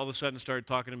kids all of a sudden started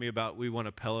talking to me about, we want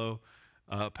a pillow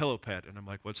pet. And I'm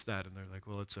like, what's that? And they're like,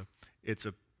 well, it's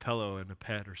a pillow and a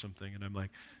pet or something. And I'm like,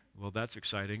 well, that's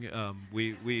exciting.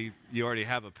 You already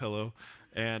have a pillow,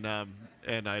 and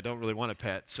I don't really want a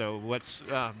pet. So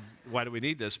why do we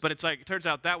need this? But it turns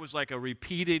out that was like a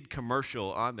repeated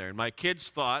commercial on there. And my kids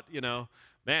thought,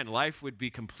 man, life would be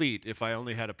complete if I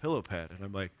only had a pillow pet. And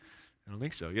I'm like, I don't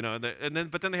think so.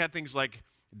 But then they had things like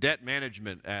debt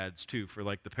management ads too for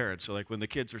like the parents. So like when the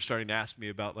kids are starting to ask me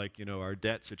about like, our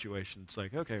debt situation, it's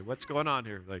like, okay, what's going on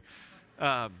here? Like,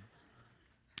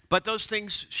 but those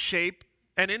things shape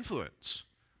and influence.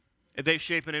 If they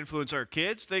shape and influence our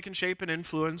kids, they can shape and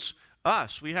influence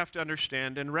us. We have to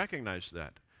understand and recognize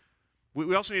that.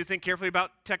 We also need to think carefully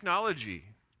about technology.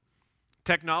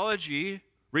 Technology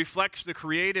reflects the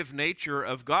creative nature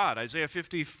of God. Isaiah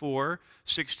 54,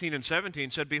 16 and 17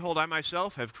 said, behold, I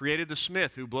myself have created the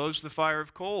smith who blows the fire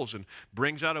of coals and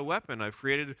brings out a weapon. I've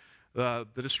created the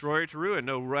destroyer to ruin.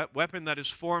 No weapon that is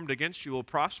formed against you will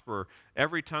prosper.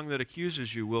 Every tongue that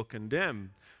accuses you will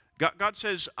condemn. God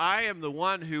says, I am the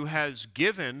one who has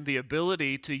given the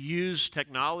ability to use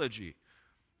technology.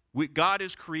 God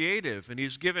is creative, and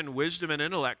he's given wisdom and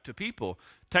intellect to people.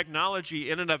 Technology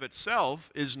in and of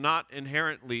itself is not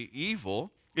inherently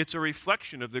evil. It's a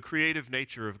reflection of the creative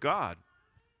nature of God.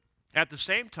 At the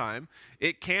same time,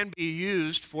 it can be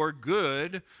used for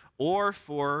good or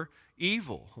for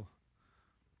evil.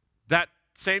 That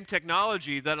same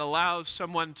technology that allows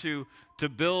someone to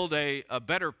build a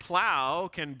better plow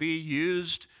can be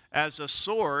used as a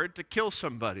sword to kill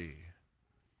somebody.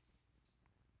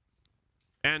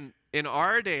 And in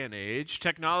our day and age,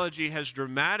 technology has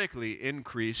dramatically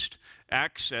increased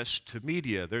access to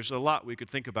media. There's a lot we could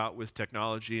think about with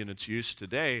technology and its use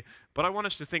today, but I want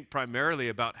us to think primarily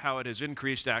about how it has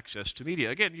increased access to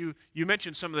media. Again, you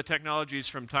mentioned some of the technologies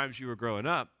from times you were growing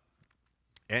up,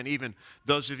 and even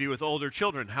those of you with older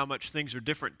children, how much things are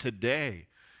different today.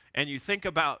 And you think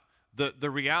about the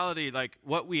reality, like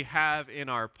what we have in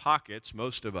our pockets,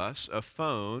 most of us, a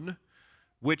phone,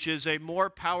 which is a more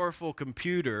powerful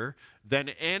computer than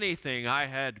anything I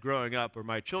had growing up or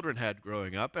my children had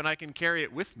growing up, and I can carry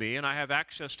it with me, and I have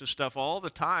access to stuff all the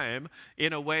time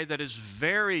in a way that is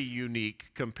very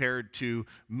unique compared to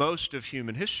most of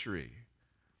human history.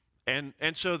 And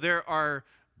so there are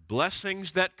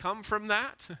blessings that come from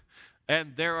that,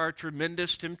 and there are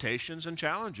tremendous temptations and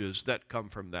challenges that come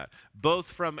from that, both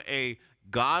from a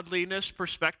godliness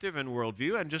perspective and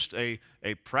worldview and just a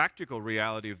practical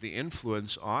reality of the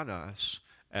influence on us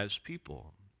as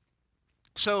people.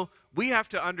 So we have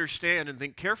to understand and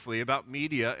think carefully about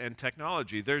media and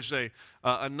technology. There's a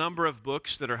number of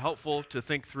books that are helpful to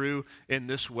think through in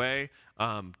this way.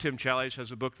 Tim Challies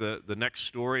has a book, The Next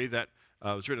Story, that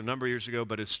was written a number of years ago,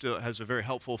 but it still has a very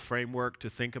helpful framework to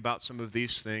think about some of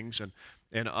these things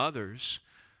and others.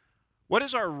 What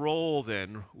is our role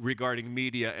then regarding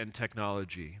media and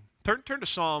technology? Turn to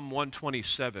Psalm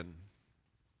 127.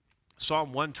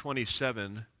 Psalm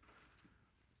 127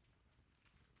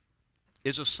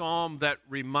 is a psalm that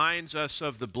reminds us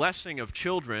of the blessing of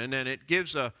children, and it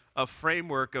gives a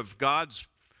framework of God's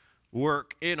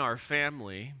work in our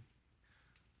family.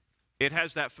 It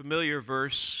has that familiar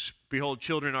verse, "Behold,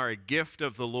 children are a gift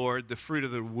of the Lord, the fruit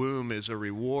of the womb is a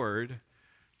reward.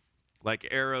 Like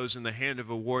arrows in the hand of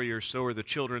a warrior, so are the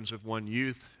children of one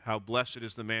youth. How blessed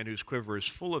is the man whose quiver is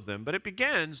full of them." But it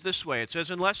begins this way. It says,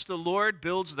 "Unless the Lord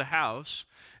builds the house,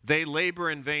 they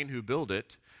labor in vain who build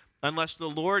it. Unless the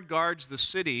Lord guards the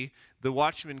city, the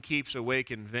watchman keeps awake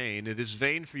in vain. It is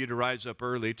vain for you to rise up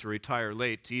early, to retire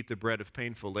late, to eat the bread of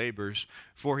painful labors,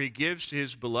 for he gives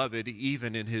his beloved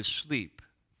even in his sleep."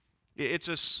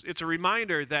 It's a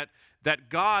reminder that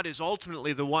God is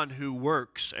ultimately the one who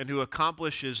works and who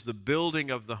accomplishes the building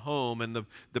of the home and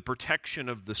the protection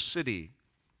of the city.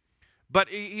 But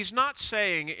he's not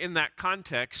saying in that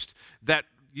context that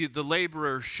the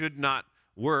laborer should not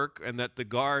work and that the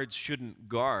guards shouldn't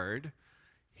guard.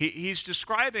 He's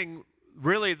describing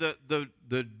really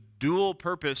the dual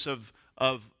purpose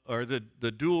or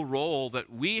the dual role that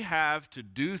we have to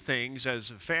do things as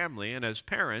a family and as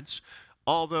parents,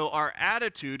 although our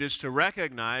attitude is to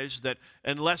recognize that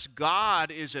unless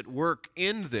God is at work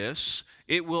in this,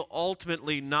 it will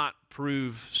ultimately not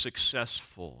prove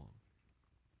successful.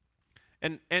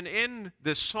 And in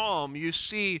this psalm, you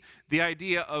see the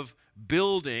idea of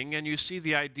building and you see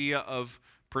the idea of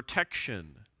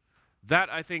protection.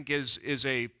 That, I think, is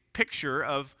a picture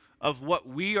of what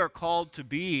we are called to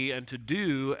be and to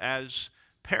do as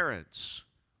parents.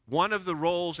 One of the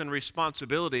roles and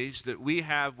responsibilities that we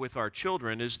have with our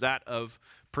children is that of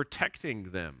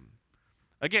protecting them.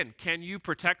 Again, can you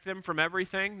protect them from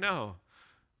everything? No.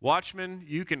 Watchmen,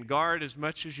 you can guard as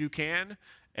much as you can,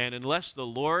 and unless the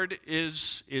Lord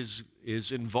is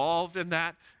involved in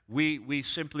that, we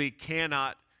simply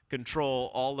cannot control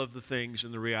all of the things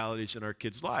and the realities in our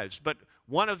kids' lives. But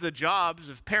one of the jobs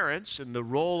of parents and the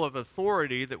role of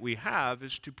authority that we have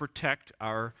is to protect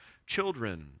our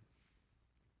children.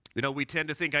 You know, we tend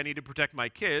to think I need to protect my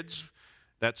kids.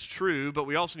 That's true, but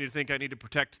we also need to think I need to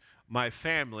protect my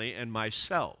family and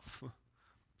myself.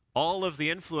 All of the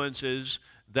influences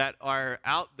that are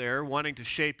out there wanting to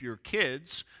shape your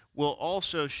kids will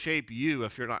also shape you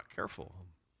if you're not careful.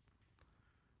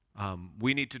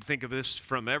 We need to think of this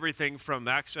from everything from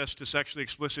access to sexually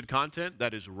explicit content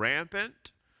that is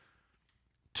rampant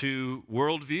to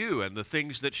worldview and the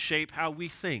things that shape how we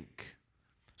think.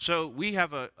 So we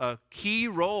have a key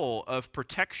role of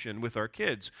protection with our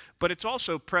kids, but it's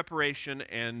also preparation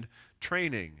and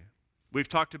training. We've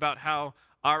talked about how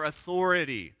our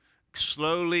authority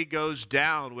slowly goes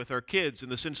down with our kids in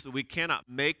the sense that we cannot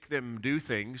make them do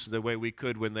things the way we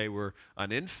could when they were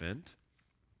an infant.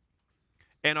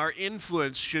 And our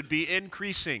influence should be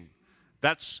increasing.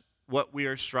 That's what we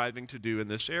are striving to do in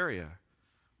this area.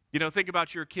 You know, think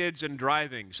about your kids and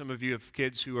driving. Some of you have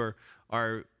kids who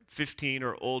are 15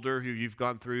 or older, who you've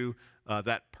gone through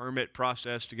that permit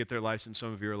process to get their license.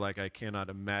 Some of you are like, I cannot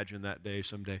imagine that day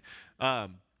someday.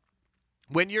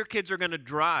 When your kids are going to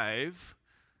drive,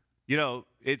 you know,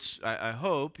 I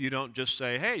hope you don't just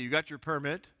say, hey, you got your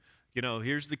permit, you know,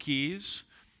 here's the keys,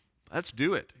 let's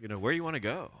do it. You know, where do you want to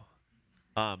go?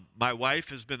 My wife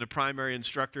has been the primary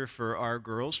instructor for our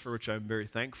girls, for which I'm very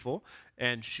thankful,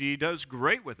 and she does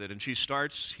great with it. And she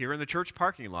starts here in the church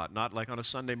parking lot, not like on a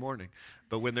Sunday morning,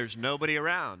 but when there's nobody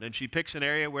around. And she picks an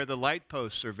area where the light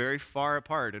posts are very far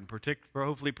apart and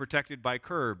hopefully protected by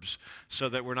curbs so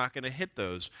that we're not going to hit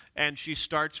those. And she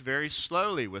starts very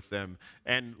slowly with them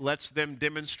and lets them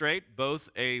demonstrate both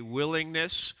a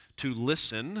willingness to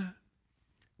listen.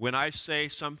 When I say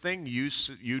something,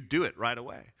 you do it right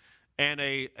away. And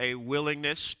a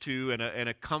willingness to, and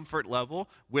a comfort level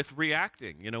with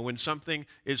reacting. You know, when something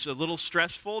is a little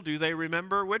stressful, do they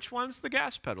remember which one's the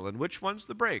gas pedal and which one's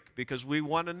the brake? Because we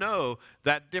want to know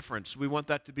that difference. We want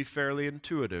that to be fairly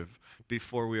intuitive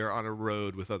before we are on a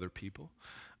road with other people.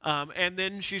 And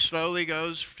then she slowly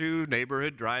goes to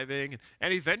neighborhood driving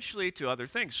and eventually to other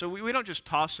things. So we don't just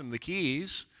toss them the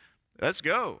keys. Let's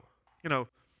go. You know,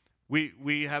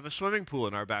 we have a swimming pool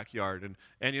in our backyard,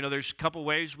 and you know, there's a couple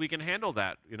ways we can handle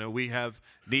that. You know, we have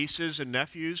nieces and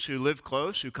nephews who live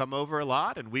close, who come over a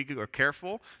lot, and we are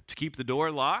careful to keep the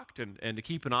door locked and to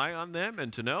keep an eye on them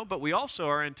and to know. But we also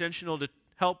are intentional to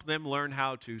help them learn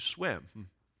how to swim,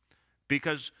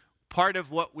 because part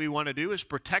of what we want to do is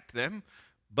protect them,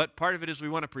 but part of it is we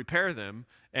want to prepare them,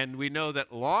 and we know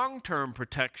that long-term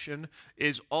protection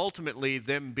is ultimately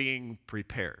them being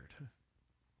prepared.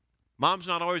 Mom's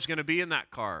not always going to be in that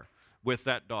car with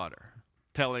that daughter,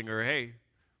 telling her, hey,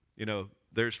 you know,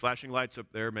 there's flashing lights up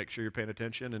there, make sure you're paying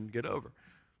attention and get over.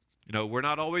 We're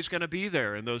not always going to be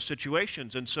there in those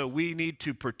situations, and so we need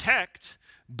to protect,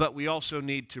 but we also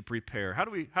need to prepare. How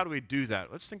do we do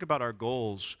that? Let's think about our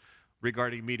goals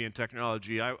regarding media and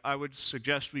technology. I would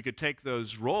suggest we could take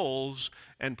those roles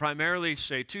and primarily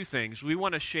say two things. We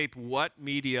want to shape what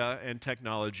media and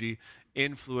technology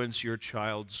influence your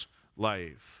child's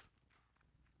life.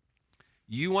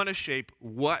 You want to shape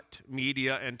what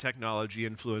media and technology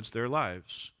influence their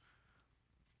lives.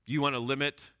 You want to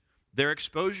limit their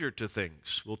exposure to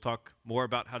things. We'll talk more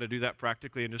about how to do that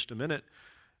practically in just a minute.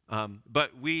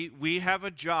 But we have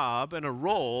a job and a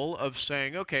role of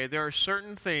saying, okay, there are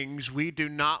certain things we do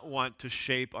not want to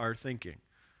shape our thinking.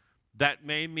 That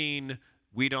may mean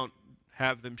we don't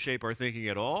have them shape our thinking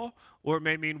at all, or it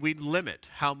may mean we limit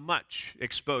how much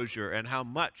exposure and how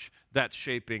much that's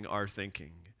shaping our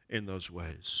thinking in those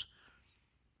ways.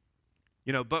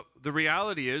 But the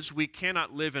reality is we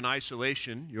cannot live in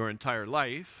isolation your entire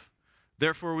life.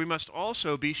 Therefore, we must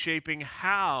also be shaping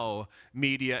how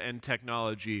media and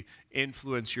technology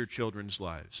influence your children's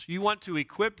lives. You want to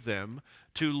equip them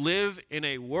to live in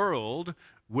a world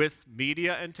with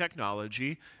media and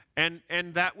technology and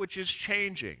that which is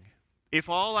changing. If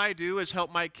all I do is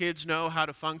help my kids know how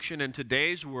to function in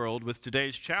today's world with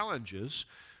today's challenges,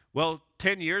 well,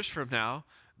 10 years from now,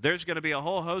 there's going to be a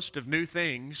whole host of new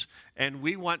things, and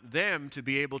we want them to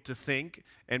be able to think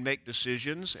and make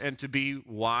decisions and to be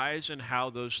wise in how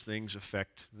those things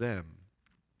affect them.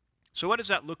 So what does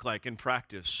that look like in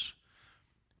practice?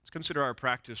 Let's consider our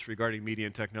practice regarding media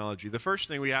and technology. The first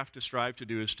thing we have to strive to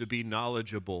do is to be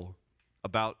knowledgeable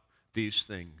about these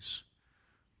things.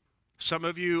 Some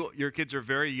of you, your kids are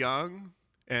very young,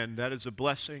 and that is a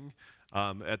blessing.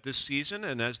 At this season,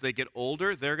 and as they get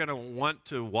older, they're going to want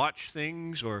to watch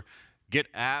things or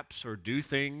get apps or do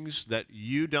things that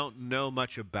you don't know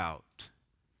much about.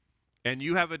 And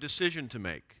you have a decision to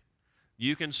make.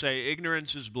 You can say,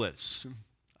 ignorance is bliss.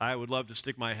 I would love to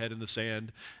stick my head in the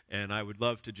sand, and I would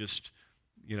love to just,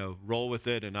 roll with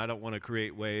it, and I don't want to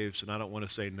create waves, and I don't want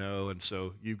to say no, and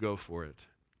so you go for it.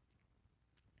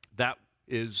 That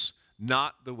is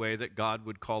not the way that God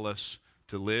would call us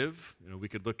to live. We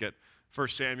could look at 1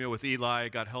 Samuel with Eli.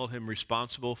 God held him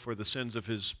responsible for the sins of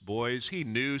his boys. He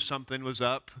knew something was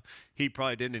up. He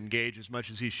probably didn't engage as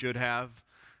much as he should have.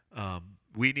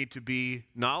 We need to be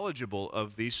knowledgeable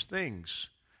of these things,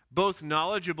 both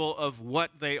knowledgeable of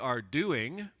what they are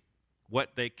doing,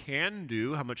 what they can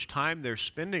do, how much time they're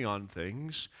spending on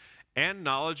things, and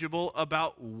knowledgeable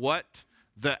about what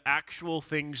the actual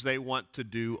things they want to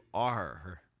do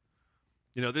are.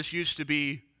 This used to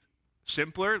be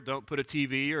simpler. Don't put a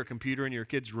TV or a computer in your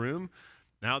kid's room.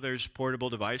 Now there's portable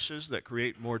devices that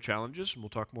create more challenges, and we'll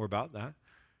talk more about that.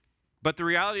 But the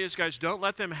reality is, guys, don't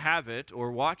let them have it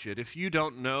or watch it if you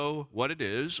don't know what it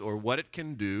is or what it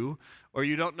can do, or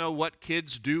you don't know what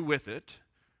kids do with it,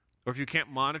 or if you can't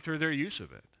monitor their use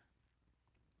of it.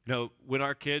 When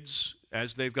our kids,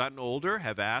 as they've gotten older,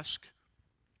 have asked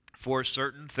for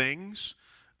certain things,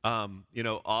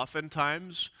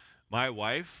 oftentimes my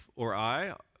wife or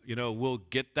I, we'll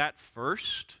get that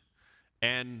first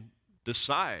and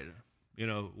decide,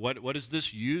 what is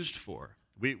this used for?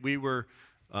 We were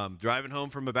driving home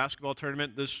from a basketball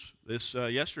tournament this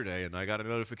yesterday, and I got a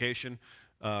notification,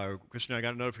 Kristen and I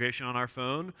got a notification on our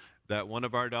phone that one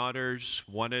of our daughters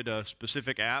wanted a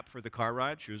specific app for the car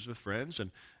ride. She was with friends,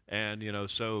 and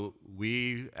so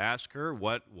we asked her,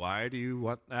 why do you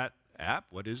want that app?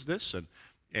 What is this?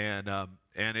 And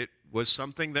it was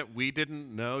something that we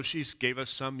didn't know. She gave us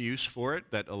some use for it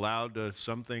that allowed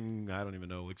something, I don't even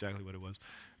know exactly what it was.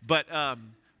 But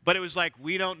it was like,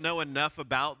 we don't know enough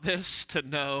about this to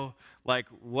know,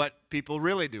 what people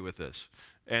really do with this.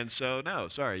 And so, no,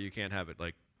 sorry, you can't have it.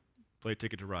 Play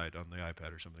Ticket to Ride on the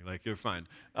iPad or something. You're fine.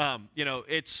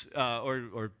 It's,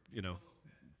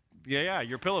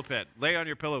 your pillow pit. Lay on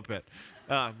your pillow pit.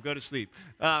 Go to sleep.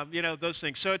 Those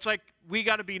things. So it's we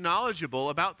got to be knowledgeable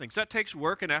about things. That takes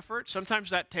work and effort. Sometimes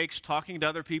that takes talking to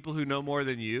other people who know more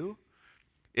than you.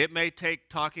 It may take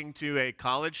talking to a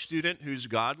college student who's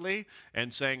godly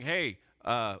and saying, hey,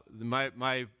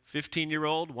 my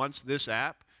 15-year-old wants this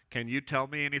app. Can you tell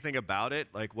me anything about it?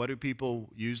 What do people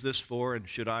use this for, and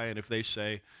should I? And if they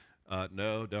say,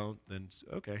 no, don't, then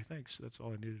okay, thanks. That's all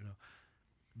I need to know.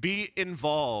 Be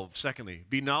involved, secondly.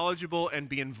 Be knowledgeable and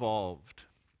be involved.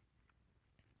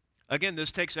 Again,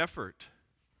 this takes effort.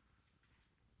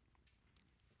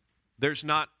 There's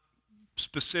not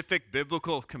specific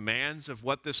biblical commands of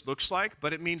what this looks like,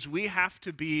 but it means we have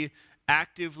to be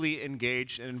actively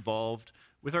engaged and involved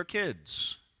with our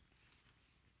kids.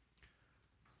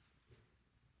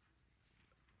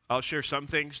 I'll share some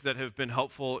things that have been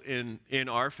helpful in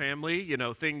our family,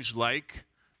 things like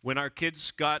when our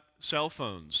kids got cell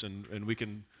phones, and we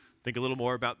can think a little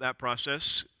more about that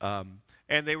process. And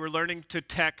they were learning to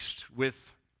text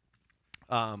with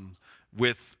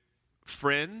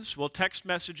friends. Well, text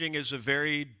messaging is a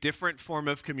very different form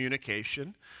of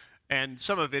communication. And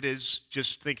some of it is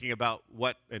just thinking about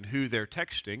what and who they're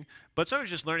texting. But some of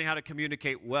it's just learning how to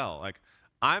communicate well. Like,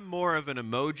 I'm more of an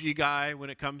emoji guy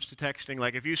when it comes to texting.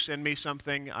 Like, if you send me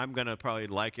something, I'm going to probably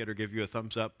like it or give you a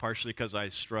thumbs up, partially because I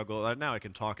struggle. Now I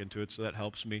can talk into it, so that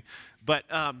helps me. But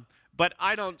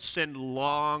I don't send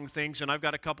long things, and I've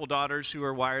got a couple daughters who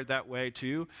are wired that way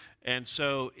too. And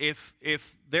so if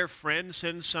their friend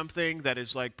sends something that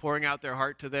is like pouring out their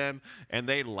heart to them, and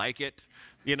they like it,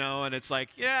 and it's like,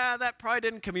 yeah, that probably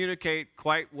didn't communicate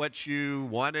quite what you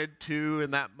wanted to in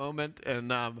that moment,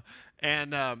 and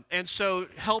so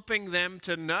helping them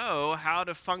to know how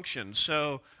to function.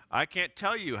 So I can't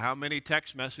tell you how many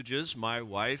text messages my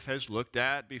wife has looked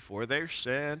at before they're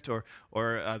sent, or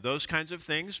those kinds of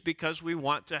things, because we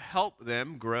want to help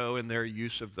them grow in their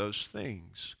use of those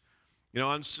things.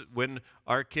 When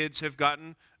our kids have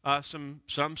gotten some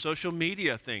social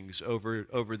media things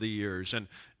over the years, and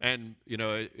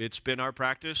it's been our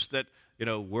practice that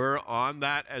we're on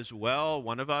that as well,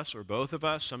 one of us or both of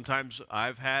us. Sometimes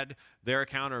I've had their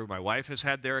account, or my wife has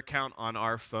had their account on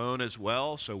our phone as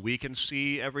well, so we can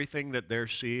see everything that they're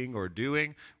seeing or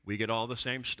doing. We get all the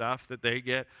same stuff that they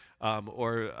get,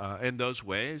 or in those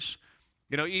ways.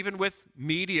 Even with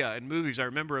media and movies, I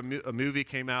remember a movie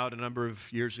came out a number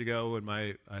of years ago when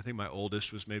I think my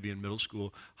oldest was maybe in middle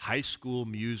school, High School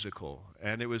Musical.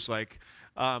 And it was like,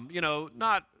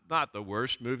 not the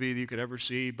worst movie that you could ever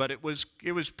see, but it was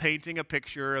painting a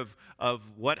picture of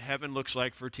what heaven looks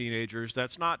like for teenagers.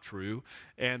 That's not true.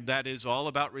 And that is all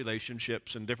about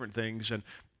relationships and different things.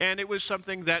 And it was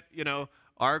something that,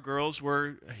 our girls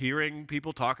were hearing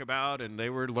people talk about, and they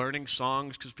were learning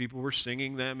songs because people were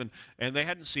singing them, and they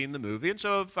hadn't seen the movie. And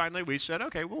so finally we said,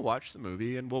 okay, we'll watch the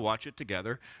movie, and we'll watch it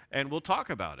together, and we'll talk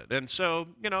about it. And so,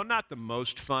 not the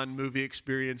most fun movie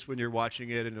experience when you're watching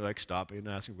it and you're like stopping and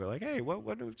asking, we're like, hey,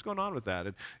 what's going on with that?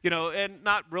 And, and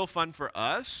not real fun for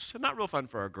us, and not real fun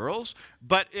for our girls,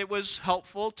 but it was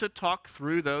helpful to talk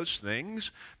through those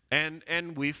things.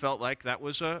 And we felt like that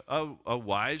was a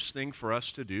wise thing for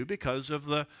us to do because of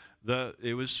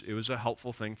it was a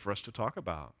helpful thing for us to talk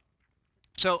about.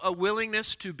 So a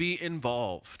willingness to be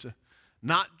involved,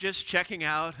 not just checking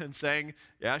out and saying,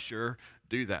 yeah, sure,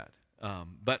 do that,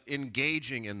 but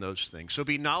engaging in those things. So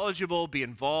be knowledgeable, be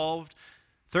involved.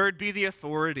 Third, be the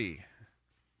authority.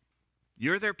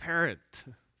 You're their parent.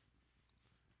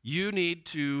 You need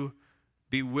to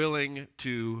be willing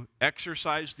to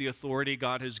exercise the authority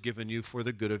God has given you for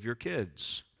the good of your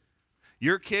kids.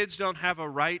 Your kids don't have a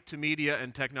right to media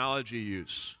and technology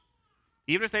use.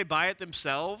 Even if they buy it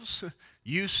themselves,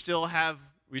 you still have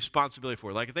responsibility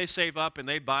for it. Like if they save up and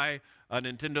they buy a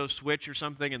Nintendo Switch or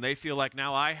something and they feel like,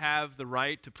 now I have the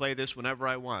right to play this whenever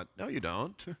I want. No, you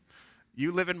don't.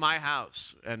 You live in my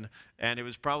house, and it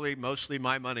was probably mostly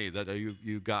my money that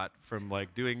you got from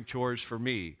like doing chores for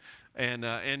me.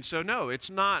 And so, no, it's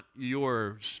not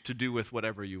yours to do with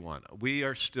whatever you want. We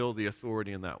are still the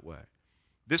authority in that way.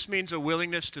 This means a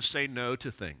willingness to say no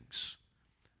to things.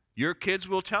 Your kids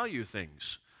will tell you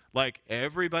things like,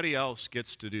 everybody else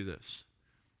gets to do this,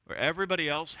 or everybody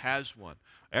else has one.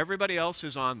 Everybody else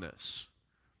is on this.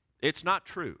 It's not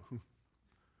true.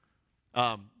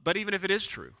 But even if it is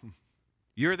true,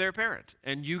 you're their parent,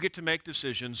 and you get to make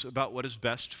decisions about what is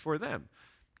best for them.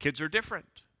 Kids are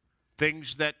different.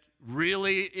 Things that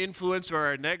really influence or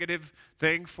are a negative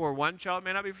thing for one child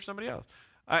may not be for somebody else.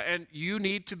 And you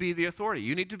need to be the authority.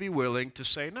 You need to be willing to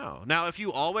say no. Now, if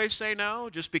you always say no,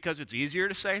 just because it's easier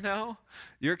to say no,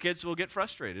 your kids will get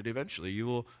frustrated eventually.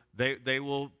 They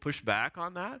will push back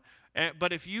on that.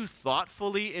 But if you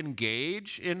thoughtfully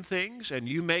engage in things and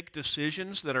you make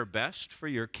decisions that are best for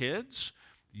your kids,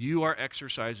 you are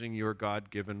exercising your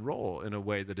God-given role in a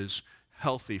way that is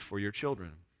healthy for your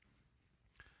children.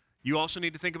 You also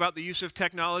need to think about the use of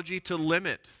technology to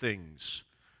limit things.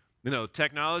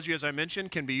 Technology, as I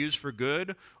mentioned, can be used for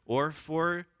good or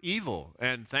for evil.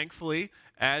 And thankfully,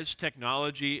 as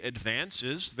technology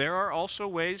advances, there are also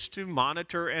ways to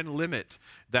monitor and limit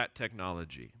that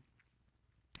technology.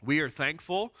 We are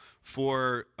thankful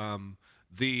for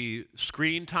the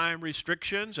screen time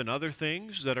restrictions and other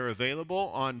things that are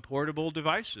available on portable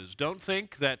devices. Don't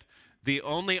think that the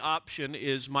only option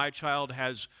is my child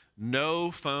has no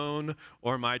phone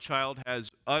or my child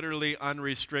has utterly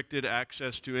unrestricted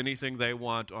access to anything they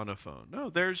want on a phone. No,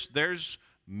 there's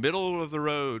middle of the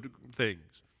road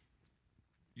things.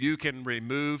 You can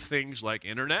remove things like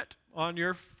internet on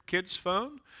your kid's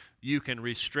phone. You can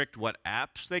restrict what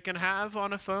apps they can have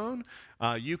on a phone.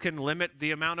 You can limit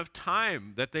the amount of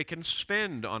time that they can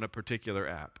spend on a particular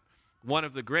app. One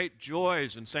of the great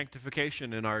joys and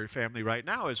sanctification in our family right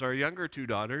now is our younger two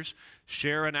daughters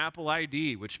share an Apple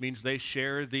ID, which means they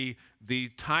share the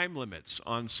time limits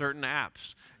on certain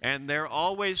apps. And they're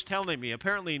always telling me,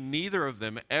 apparently neither of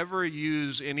them ever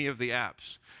use any of the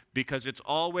apps because it's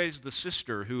always the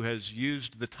sister who has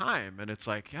used the time. And it's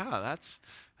like, yeah,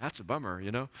 that's a bummer,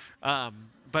 you know?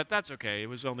 But that's okay. It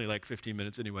was only like 15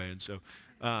 minutes anyway, and so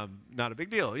not a big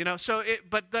deal, you know? So,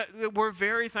 we're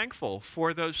very thankful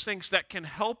for those things that can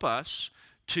help us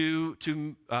to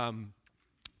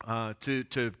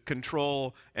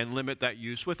control and limit that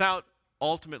use without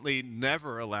ultimately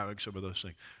never allowing some of those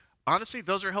things. Honestly,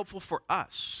 those are helpful for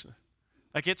us.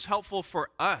 Like, it's helpful for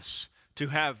us to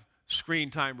have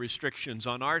screen time restrictions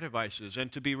on our devices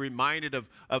and to be reminded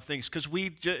of things because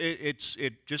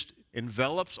it just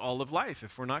envelops all of life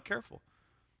if we're not careful.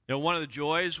 You know, one of the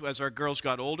joys as our girls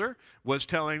got older was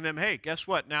telling them, hey, guess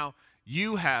what? Now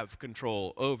you have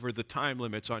control over the time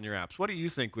limits on your apps. What do you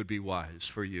think would be wise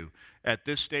for you at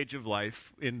this stage of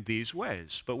life in these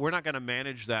ways? But we're not going to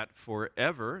manage that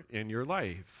forever in your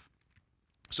life.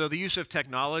 So the use of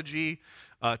technology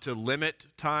to limit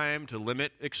time, to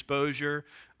limit exposure,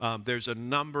 there's a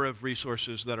number of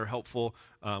resources that are helpful.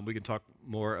 We can talk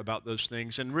more about those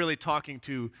things. And really talking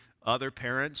to other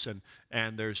parents,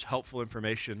 and there's helpful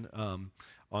information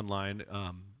online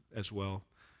as well.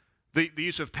 The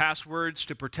use of passwords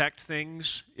to protect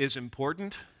things is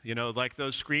important. You know, like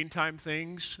those screen time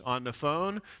things on the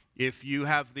phone. If you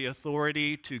have the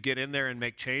authority to get in there and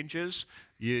make changes,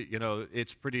 you know,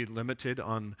 it's pretty limited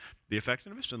on the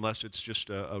effectiveness unless it's just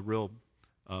a real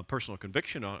personal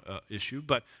conviction issue.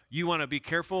 But you want to be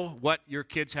careful what your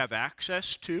kids have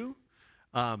access to.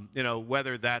 You know,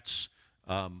 whether that's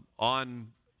on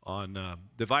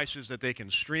devices that they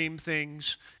can stream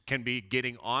things, can be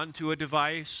getting onto a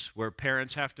device where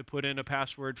parents have to put in a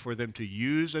password for them to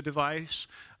use a device,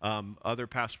 other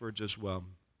passwords as well.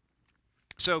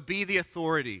 So be the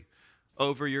authority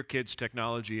over your kids'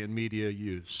 technology and media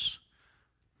use.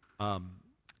 And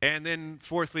then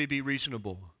fourthly, be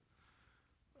reasonable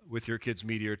with your kids'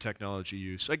 media or technology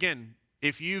use. Again,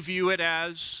 if you view it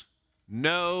as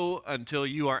no until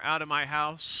you are out of my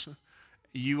house,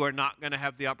 you are not going to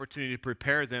have the opportunity to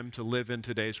prepare them to live in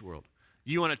today's world.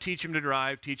 You want to teach them to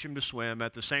drive, teach them to swim.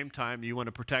 At the same time, you want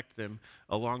to protect them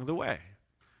along the way.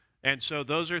 And so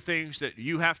those are things that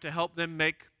you have to help them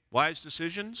make wise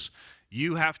decisions.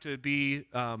 You have to be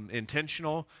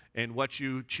intentional in what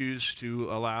you choose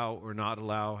to allow or not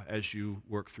allow as you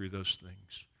work through those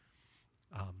things.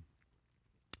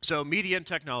 So media and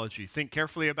technology, think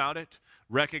carefully about it,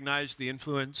 recognize the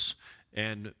influence,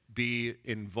 and be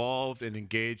involved and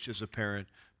engaged as a parent,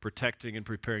 protecting and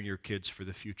preparing your kids for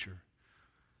the future.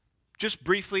 Just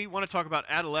briefly, I want to talk about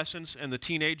adolescence and the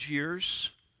teenage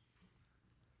years.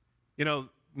 You know,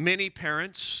 many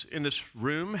parents in this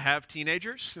room have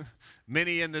teenagers.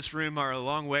 Many in this room are a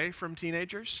long way from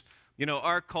teenagers. You know,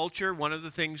 our culture, one of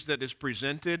the things that is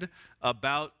presented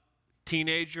about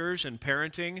teenagers and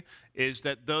parenting is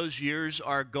that those years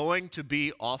are going to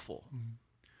be awful.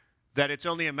 That it's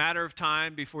only a matter of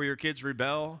time before your kids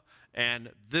rebel, and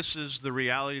this is the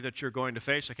reality that you're going to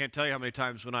face. I can't tell you how many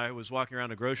times when I was walking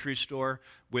around a grocery store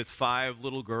with 5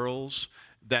 little girls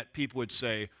that people would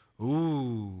say,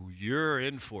 ooh, you're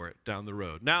in for it down the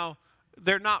road. Now,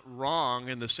 they're not wrong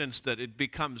in the sense that it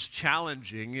becomes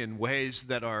challenging in ways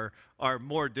that are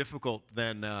more difficult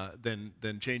than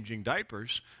changing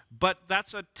diapers, but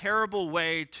that's a terrible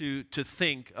way to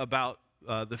think about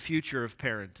the future of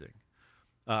parenting.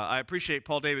 I appreciate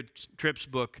Paul David Tripp's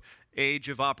book, Age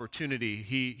of Opportunity.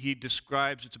 He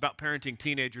describes, it's about parenting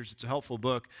teenagers. It's a helpful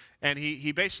book. And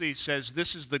he basically says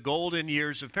this is the golden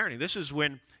years of parenting. This is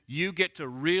when you get to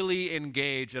really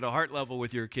engage at a heart level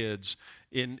with your kids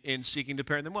in seeking to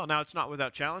parent them well. Now, it's not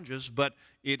without challenges, but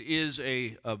it is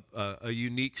a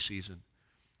unique season.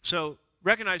 So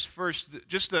recognize first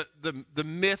just the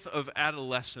myth of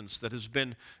adolescence that has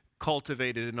been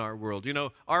cultivated in our world. You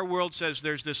know, our world says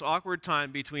there's this awkward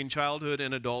time between childhood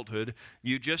and adulthood.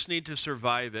 You just need to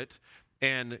survive it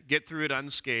and get through it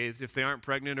unscathed. If they aren't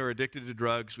pregnant or addicted to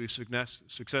drugs, we've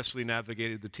successfully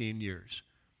navigated the teen years.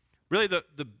 Really,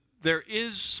 there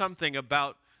is something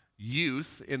about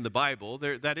youth in the Bible.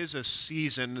 That is a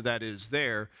season that is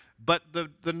there. But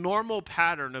the normal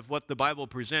pattern of what the Bible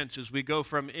presents is we go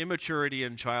from immaturity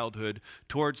in childhood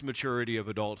towards maturity of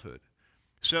adulthood.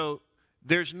 So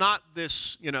there's not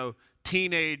this,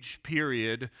 teenage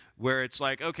period where it's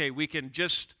like, okay, we can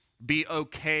just be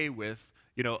okay with,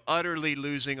 utterly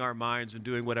losing our minds and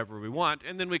doing whatever we want,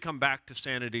 and then we come back to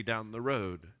sanity down the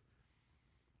road.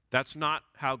 That's not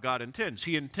how God intends.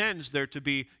 He intends there to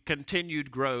be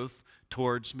continued growth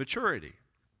towards maturity.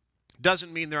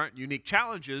 Doesn't mean there aren't unique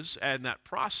challenges in that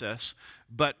process,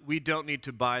 but we don't need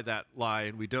to buy that lie,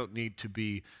 and we don't need to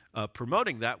be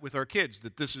promoting that with our kids,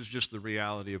 that this is just the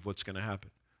reality of what's going to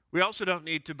happen. We also don't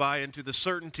need to buy into the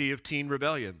certainty of teen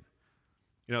rebellion.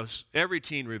 Every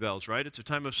teen rebels, right? It's a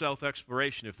time of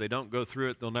self-exploration. If they don't go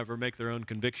through it, they'll never make their own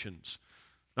convictions.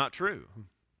 Not true.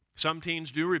 Some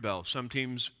teens do rebel. Some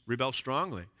teens rebel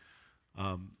strongly.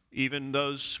 Even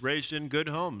those raised in good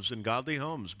homes and godly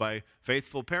homes by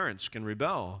faithful parents can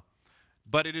rebel.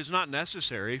 But it is not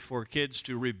necessary for kids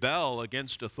to rebel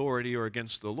against authority or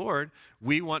against the Lord.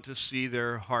 We want to see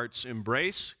their hearts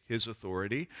embrace His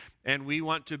authority, and we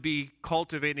want to be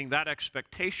cultivating that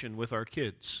expectation with our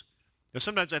kids. Now,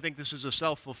 sometimes I think this is a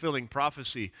self-fulfilling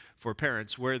prophecy for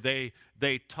parents where they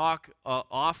talk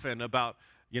often about,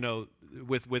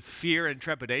 with fear and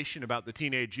trepidation about the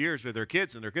teenage years with their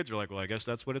kids, and their kids are like, well, I guess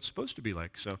that's what it's supposed to be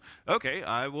like. So, okay,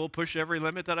 I will push every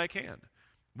limit that I can.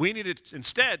 We need to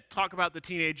instead talk about the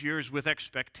teenage years with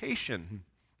expectation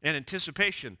and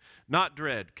anticipation, not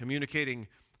dread, communicating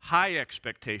high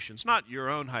expectations, not your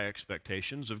own high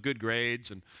expectations of good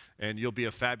grades and you'll be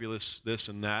a fabulous this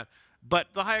and that, but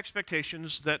the high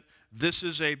expectations that this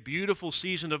is a beautiful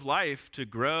season of life to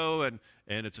grow, and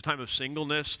it's a time of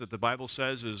singleness that the Bible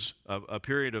says is a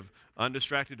period of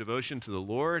undistracted devotion to the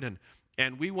Lord,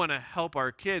 and we want to help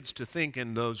our kids to think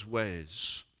in those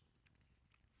ways.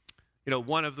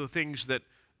 One of the things that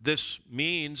this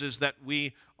means is that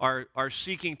we are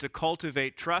seeking to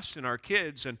cultivate trust in our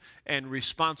kids and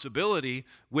responsibility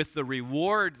with the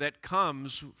reward that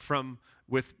comes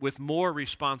with more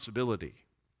responsibility.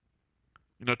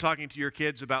 Talking to your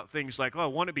kids about things like, oh, I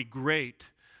want to be great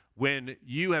when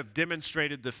you have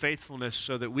demonstrated the faithfulness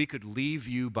so that we could leave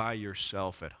you by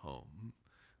yourself at home.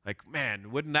 Like,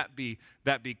 man, wouldn't that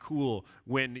be cool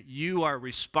when you are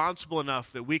responsible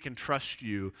enough that we can trust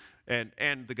you,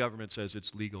 and the government says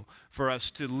it's legal for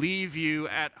us to leave you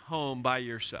at home by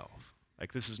yourself.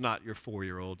 Like, this is not your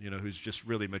 4-year-old, who's just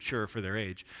really mature for their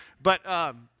age. But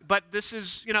this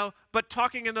is, but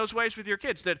talking in those ways with your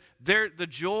kids, that the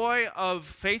joy of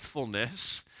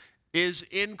faithfulness is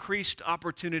increased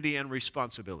opportunity and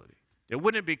responsibility.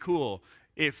 Wouldn't it be cool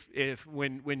if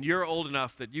when you're old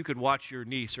enough that you could watch your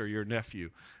niece or your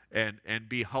nephew and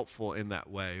be helpful in that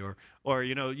way, or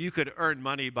you could earn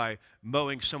money by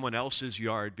mowing someone else's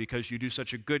yard because you do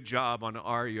such a good job on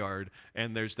our yard,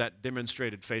 and there's that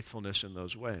demonstrated faithfulness in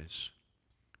those ways.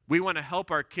 We want to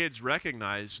help our kids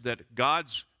recognize that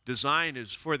God's design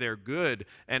is for their good,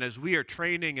 and as we are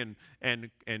training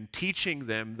and teaching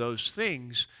them those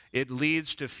things, it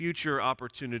leads to future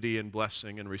opportunity and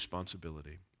blessing and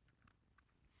responsibility.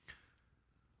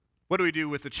 What do we do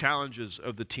with the challenges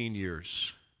of the teen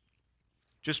years?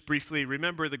 Just briefly,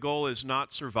 remember the goal is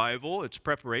not survival, it's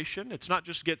preparation. It's not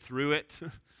just get through it.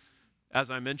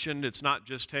 As I mentioned, it's not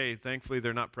just, hey, thankfully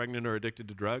they're not pregnant or addicted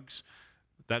to drugs.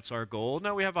 That's our goal.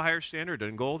 No, we have a higher standard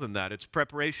and goal than that. It's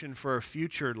preparation for a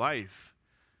future life,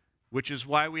 which is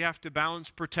why we have to balance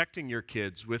protecting your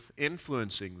kids with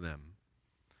influencing them,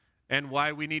 and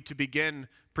why we need to begin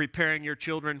preparing your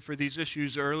children for these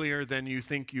issues earlier than you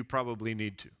think you probably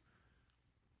need to.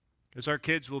 Because our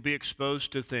kids will be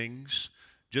exposed to things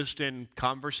just in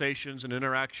conversations and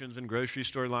interactions and grocery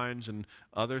store lines and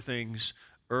other things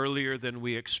earlier than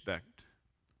we expect.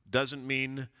 Doesn't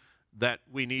mean that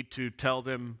we need to tell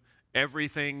them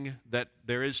everything that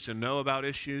there is to know about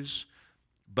issues,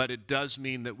 but it does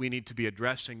mean that we need to be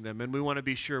addressing them, and we want to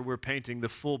be sure we're painting the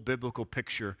full biblical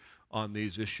picture on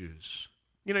these issues.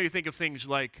 You think of things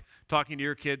like talking to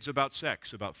your kids about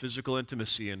sex, about physical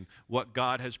intimacy, and what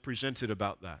God has presented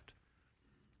about that.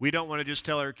 We don't want to just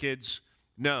tell our kids,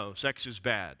 no, sex is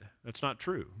bad. That's not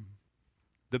true.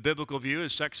 The biblical view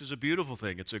is sex is a beautiful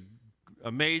thing. It's an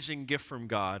amazing gift from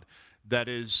God that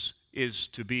is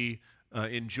to be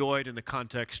enjoyed in the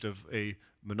context of a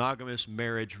monogamous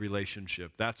marriage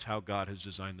relationship. That's how God has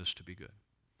designed this to be good.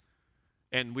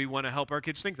 And we want to help our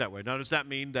kids think that way. Now, does that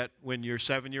mean that when your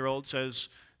 7-year-old says,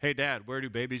 hey, Dad, where do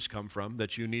babies come from,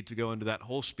 that you need to go into that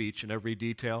whole speech in every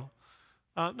detail?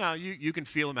 No, you can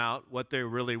feel them out, what they're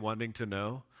really wanting to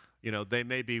know. They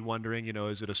may be wondering,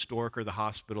 is it a stork or the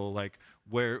hospital? Like,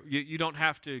 where you don't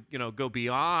have to, go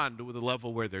beyond the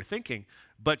level where they're thinking,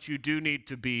 but you do need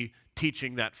to be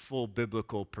teaching that full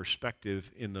biblical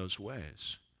perspective in those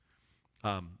ways.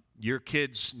 Your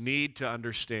kids need to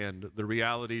understand the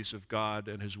realities of God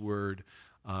and His Word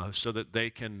so that they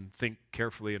can think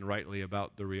carefully and rightly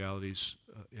about the realities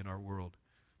in our world.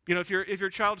 You know, if your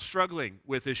child's struggling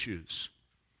with issues,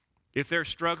 if they're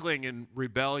struggling in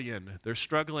rebellion, they're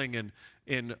struggling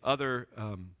in other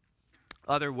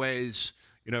ways,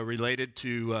 you know, related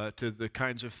to the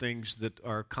kinds of things that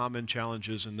are common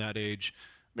challenges in that age,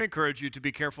 I encourage you to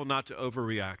be careful not to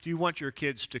overreact. You want your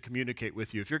kids to communicate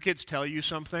with you. If your kids tell you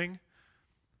something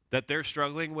that they're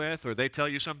struggling with, or they tell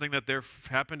you something that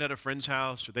happened at a friend's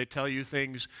house, or they tell you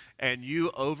things and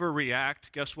you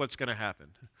overreact, guess what's going to happen?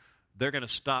 They're going to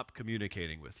stop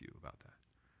communicating with you about that.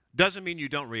 Doesn't mean you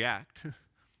don't react.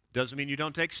 Doesn't mean you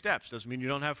don't take steps. Doesn't mean you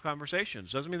don't have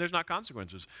conversations. Doesn't mean there's not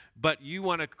consequences. But you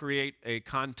want to create a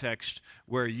context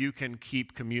where you can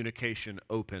keep communication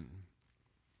open.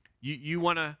 You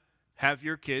want to have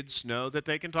your kids know that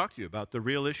they can talk to you about the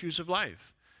real issues of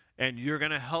life. And you're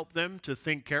going to help them to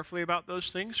think carefully about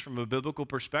those things from a biblical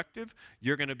perspective.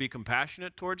 You're going to be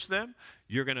compassionate towards them.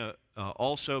 You're going to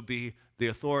also be the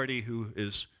authority who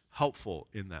is helpful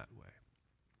in that way.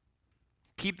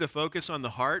 Keep the focus on the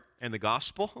heart and the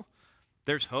gospel.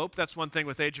 There's hope. That's one thing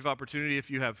with Age of Opportunity. If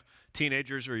you have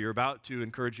teenagers or you're about to,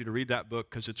 encourage you to read that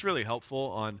book because it's really helpful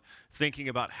on thinking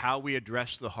about how we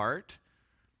address the heart.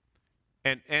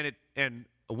 And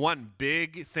one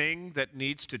big thing that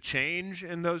needs to change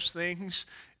in those things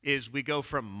is we go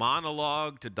from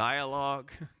monologue to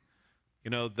dialogue.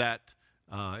 You know, that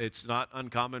it's not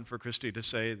uncommon for Christy to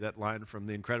say that line from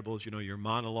The Incredibles, you know, you're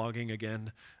monologuing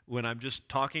again, when I'm just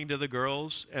talking to the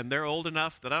girls, and they're old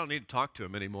enough that I don't need to talk to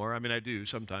them anymore. I mean, I do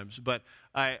sometimes, but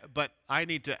I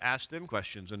need to ask them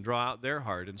questions and draw out their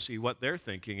heart and see what they're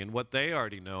thinking and what they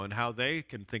already know and how they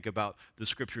can think about the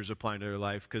Scriptures applying to their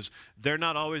life, because they're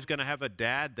not always going to have a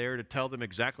dad there to tell them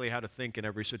exactly how to think in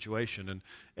every situation,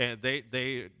 and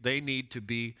they need to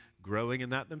be growing in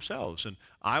that themselves, and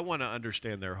I want to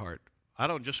understand their heart. I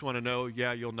don't just want to know,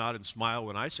 yeah, you'll nod and smile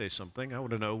when I say something. I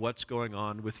want to know what's going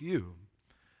on with you.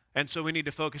 And so we need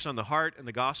to focus on the heart and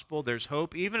the gospel. There's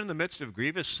hope. Even in the midst of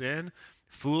grievous sin,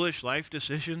 foolish life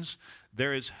decisions,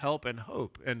 there is help and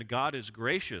hope. And God is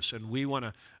gracious, and we want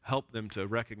to help them to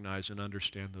recognize and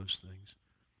understand those things.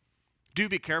 Do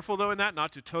be careful, though, in that,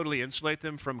 not to totally insulate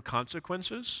them from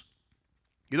consequences.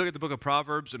 You look at the book of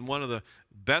Proverbs, and one of the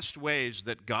best ways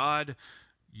that God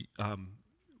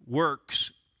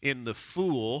works in the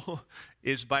fool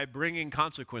is by bringing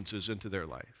consequences into their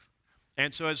life.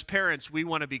 And so as parents, we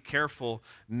want to be careful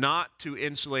not to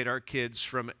insulate our kids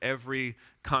from every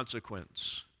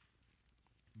consequence.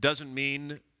 Doesn't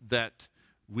mean that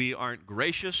we aren't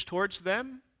gracious towards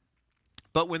them,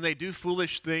 but when they do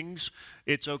foolish things,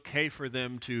 it's okay for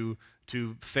them to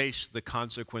face the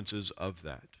consequences of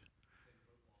that.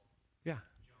 Yeah.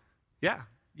 Yeah.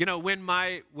 You know, when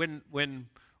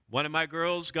one of my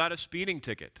girls got a speeding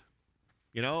ticket,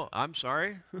 you know, I'm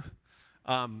sorry.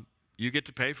 You get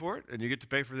to pay for it, and you get to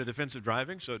pay for the defensive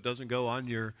driving, so it doesn't go on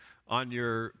your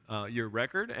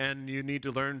record, and you need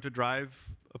to learn to drive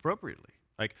appropriately.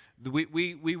 Like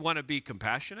we want to be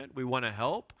compassionate, we want to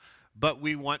help, but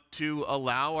we want to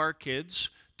allow our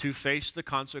kids to face the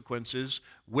consequences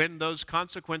when those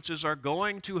consequences are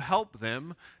going to help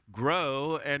them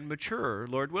grow and mature,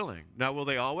 Lord willing. Now, will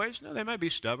they always? No, they might be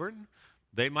stubborn.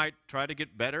 They might try to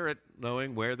get better at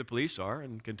knowing where the police are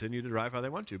and continue to drive how they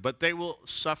want to. But they will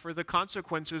suffer the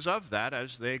consequences of that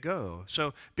as they go.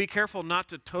 So be careful not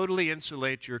to totally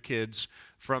insulate your kids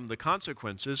from the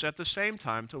consequences, at the same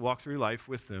time to walk through life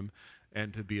with them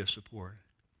and to be a support.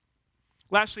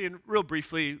 Lastly, and real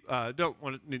briefly, don't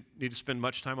need to spend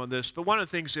much time on this, but one of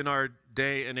the things in our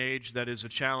day and age that is a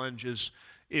challenge is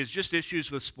just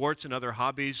issues with sports and other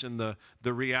hobbies and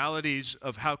the realities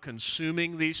of how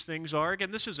consuming these things are.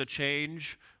 Again, this is a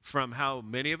change from how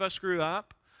many of us grew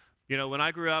up. You know, when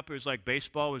I grew up, it was like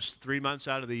baseball was 3 months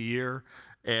out of the year,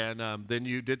 and then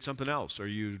you did something else, or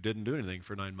you didn't do anything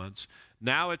for 9 months.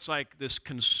 Now it's like this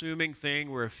consuming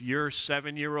thing where if your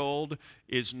 7-year-old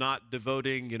is not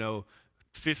devoting,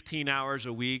 15 hours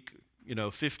a week,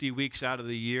 50 weeks out of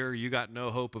the year, you got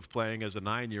no hope of playing as a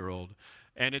 9-year-old.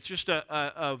 And it's just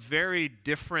a very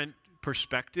different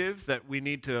perspective that we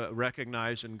need to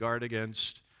recognize and guard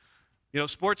against.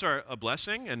 Sports are a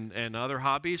blessing, and other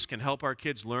hobbies can help our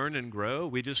kids learn and grow.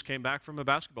 We just came back from a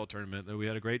basketball tournament that we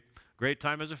had a great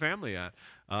time as a family at.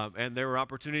 And there were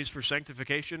opportunities for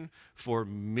sanctification for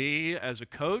me as a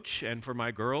coach and for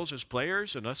my girls as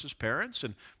players and us as parents.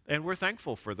 And we're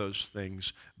thankful for those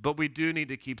things. But we do need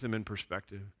to keep them in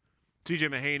perspective. T.J.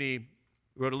 Mahaney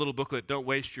wrote a little booklet, Don't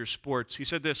Waste Your Sports. He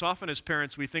said this: often as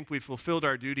parents, we think we've fulfilled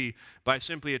our duty by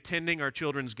simply attending our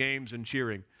children's games and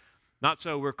cheering. Not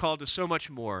so. We're called to so much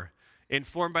more.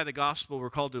 Informed by the gospel, we're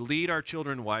called to lead our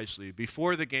children wisely.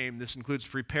 Before the game, this includes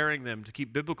preparing them to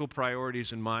keep biblical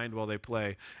priorities in mind while they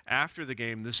play. After the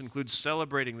game, this includes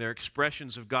celebrating their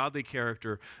expressions of godly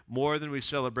character more than we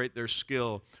celebrate their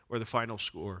skill or the final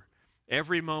score.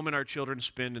 Every moment our children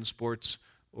spend in sports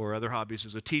or other hobbies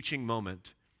is a teaching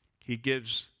moment. He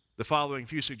gives the following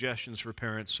few suggestions for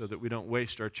parents so that we don't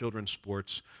waste our children's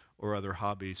sports or other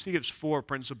hobbies. He gives 4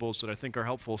 principles that I think are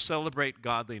helpful. Celebrate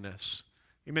godliness.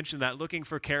 He mentioned that, looking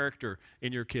for character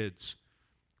in your kids.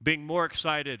 Being more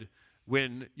excited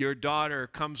when your daughter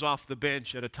comes off the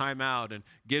bench at a timeout and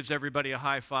gives everybody a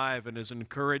high five and is an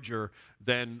encourager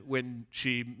than when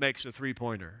she makes a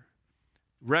three-pointer.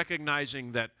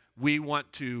 Recognizing that we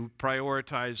want to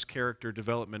prioritize character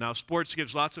development. Now, sports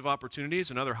gives lots of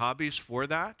opportunities and other hobbies for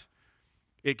that.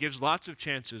 It gives lots of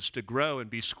chances to grow and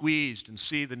be squeezed and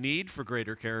see the need for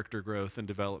greater character growth and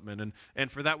development.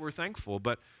 And for that, we're thankful.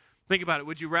 But think about it.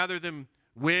 Would you rather them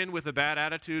win with a bad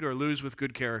attitude or lose with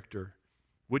good character?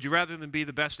 Would you rather them be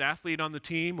the best athlete on the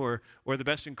team or the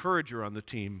best encourager on the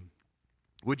team?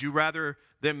 Would you rather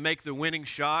them make the winning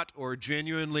shot or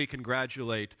genuinely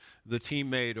congratulate the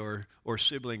teammate or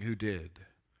sibling who did?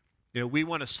 You know, we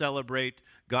want to celebrate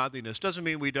godliness. Doesn't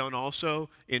mean we don't also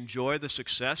enjoy the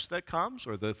success that comes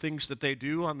or the things that they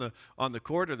do on the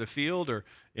court or the field or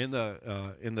in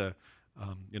the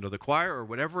choir or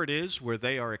whatever it is where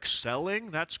they are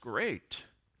excelling. That's great.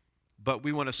 But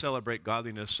we want to celebrate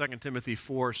godliness. 2 Timothy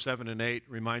 4, 7, and 8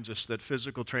 reminds us that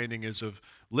physical training is of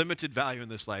limited value in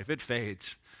this life. It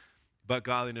fades. But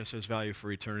godliness has value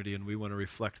for eternity, and we want to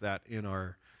reflect that in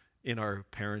our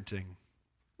parenting.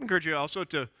 I encourage you also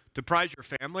to prize your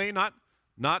family, not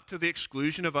to the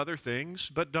exclusion of other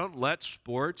things, but don't let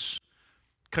sports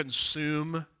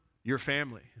consume your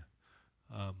family.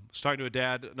 I was talking to a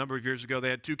dad a number of years ago. They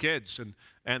had 2 kids,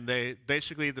 and they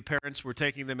basically, the parents were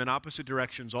taking them in opposite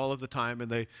directions all of the time, and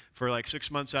they, for like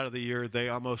 6 months out of the year, they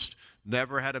almost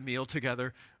never had a meal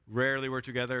together, rarely were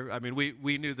together. I mean,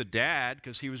 we knew the dad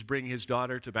because he was bringing his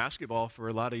daughter to basketball for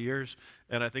a lot of years,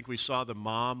 and I think we saw the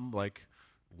mom like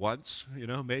once,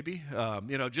 maybe.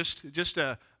 Just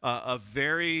a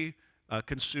very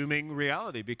consuming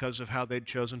reality because of how they'd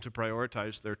chosen to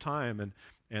prioritize their time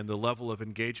and the level of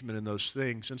engagement in those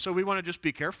things. And so we want to just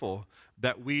be careful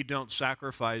that we don't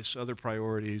sacrifice other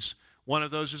priorities. One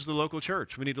of those is the local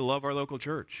church. We need to love our local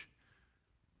church.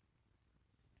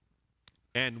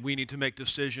 And we need to make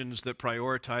decisions that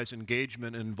prioritize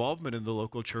engagement and involvement in the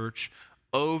local church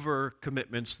over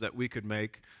commitments that we could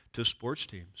make to sports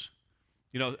teams.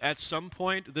 At some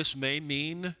point, this may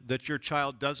mean that your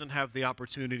child doesn't have the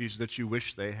opportunities that you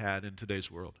wish they had in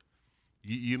today's world.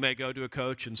 You may go to a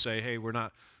coach and say, hey, we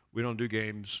don't do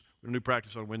games, we don't do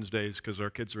practice on Wednesdays because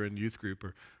our kids are in youth group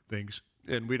or things,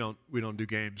 and we don't do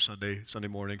games Sunday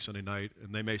morning, Sunday night,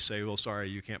 and they may say, well, sorry,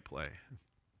 you can't play.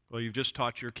 Well, you've just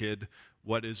taught your kid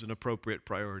what is an appropriate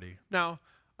priority. Now,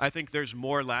 I think there's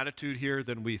more latitude here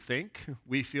than we think.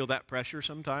 We feel that pressure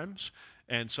sometimes,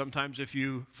 and sometimes if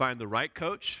you find the right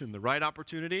coach and the right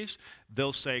opportunities,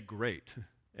 they'll say, great.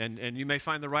 And you may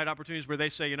find the right opportunities where they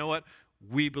say, you know what,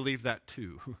 we believe that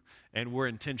too, and we're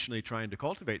intentionally trying to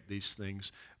cultivate these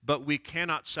things, but we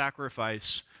cannot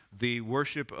sacrifice the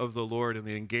worship of the Lord and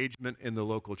the engagement in the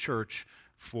local church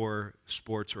for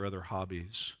sports or other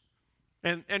hobbies.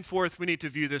 And fourth, we need to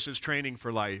view this as training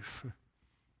for life.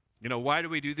 Why do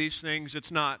we do these things?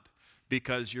 It's not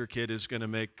because your kid is going to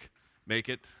make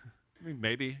it. I mean,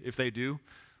 maybe if they do,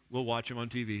 we'll watch them on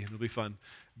TV. It'll be fun.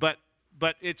 But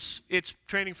it's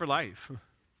training for life.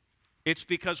 It's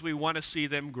because we want to see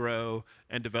them grow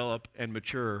and develop and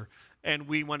mature, and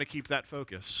we want to keep that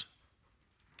focus.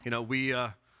 In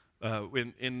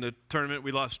the tournament,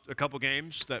 we lost a couple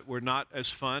games that were not as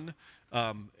fun,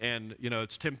 and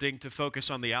it's tempting to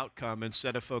focus on the outcome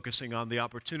instead of focusing on the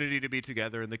opportunity to be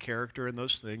together and the character and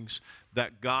those things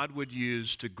that God would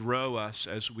use to grow us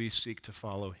as we seek to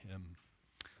follow Him.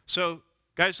 So,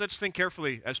 guys, let's think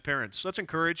carefully as parents. Let's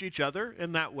encourage each other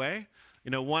in that way.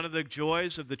 One of the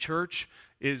joys of the church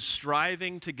is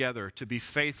striving together to be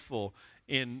faithful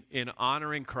in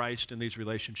honoring Christ in these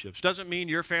relationships. Doesn't mean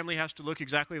your family has to look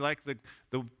exactly like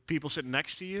the people sitting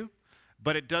next to you,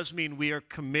 but it does mean we are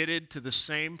committed to the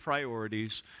same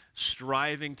priorities,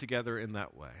 striving together in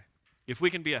that way. If we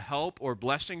can be a help or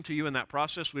blessing to you in that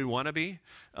process, we want to be.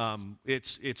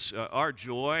 It's our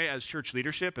joy as church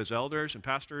leadership, as elders and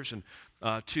pastors, and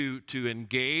to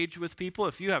engage with people.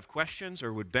 If you have questions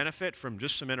or would benefit from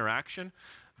just some interaction,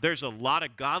 There's a lot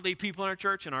of godly people in our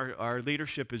church, and our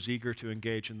leadership is eager to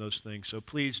engage in those things. So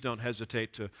please don't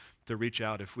hesitate to reach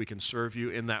out if we can serve you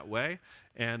in that way.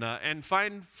 And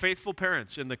find faithful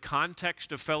parents in the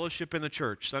context of fellowship in the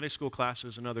church, Sunday school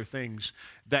classes and other things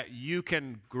that you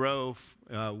can grow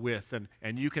with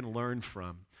and you can learn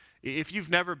from. If you've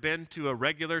never been to a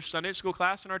regular Sunday school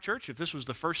class in our church, if this was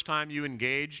the first time you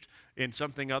engaged in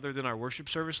something other than our worship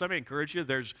service, let me encourage you.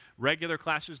 There's regular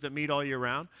classes that meet all year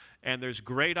round, and there's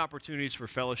great opportunities for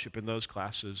fellowship in those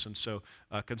classes. And so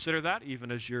consider that even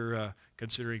as you're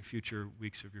considering future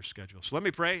weeks of your schedule. So let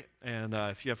me pray, and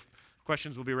if you have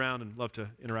questions, we'll be around and love to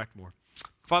interact more.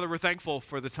 Father, we're thankful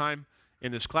for the time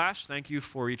in this class. Thank you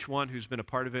for each one who's been a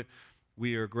part of it.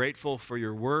 We are grateful for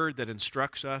your word that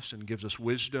instructs us and gives us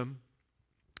wisdom.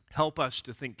 Help us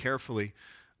to think carefully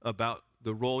about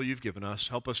the role you've given us.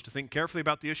 Help us to think carefully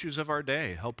about the issues of our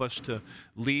day. Help us to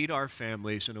lead our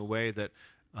families in a way that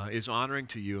is honoring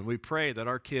to you. And we pray that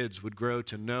our kids would grow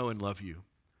to know and love you,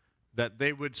 that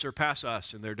they would surpass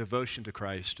us in their devotion to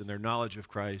Christ and their knowledge of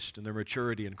Christ and their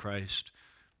maturity in Christ.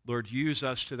 Lord, use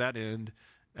us to that end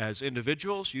as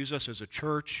individuals. Use us as a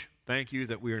church. Thank you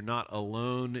that we are not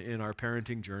alone in our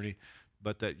parenting journey,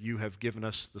 but that you have given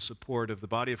us the support of the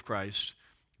body of Christ,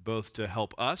 both to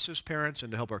help us as parents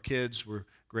and to help our kids. We're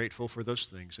grateful for those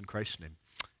things. In Christ's name,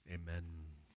 amen.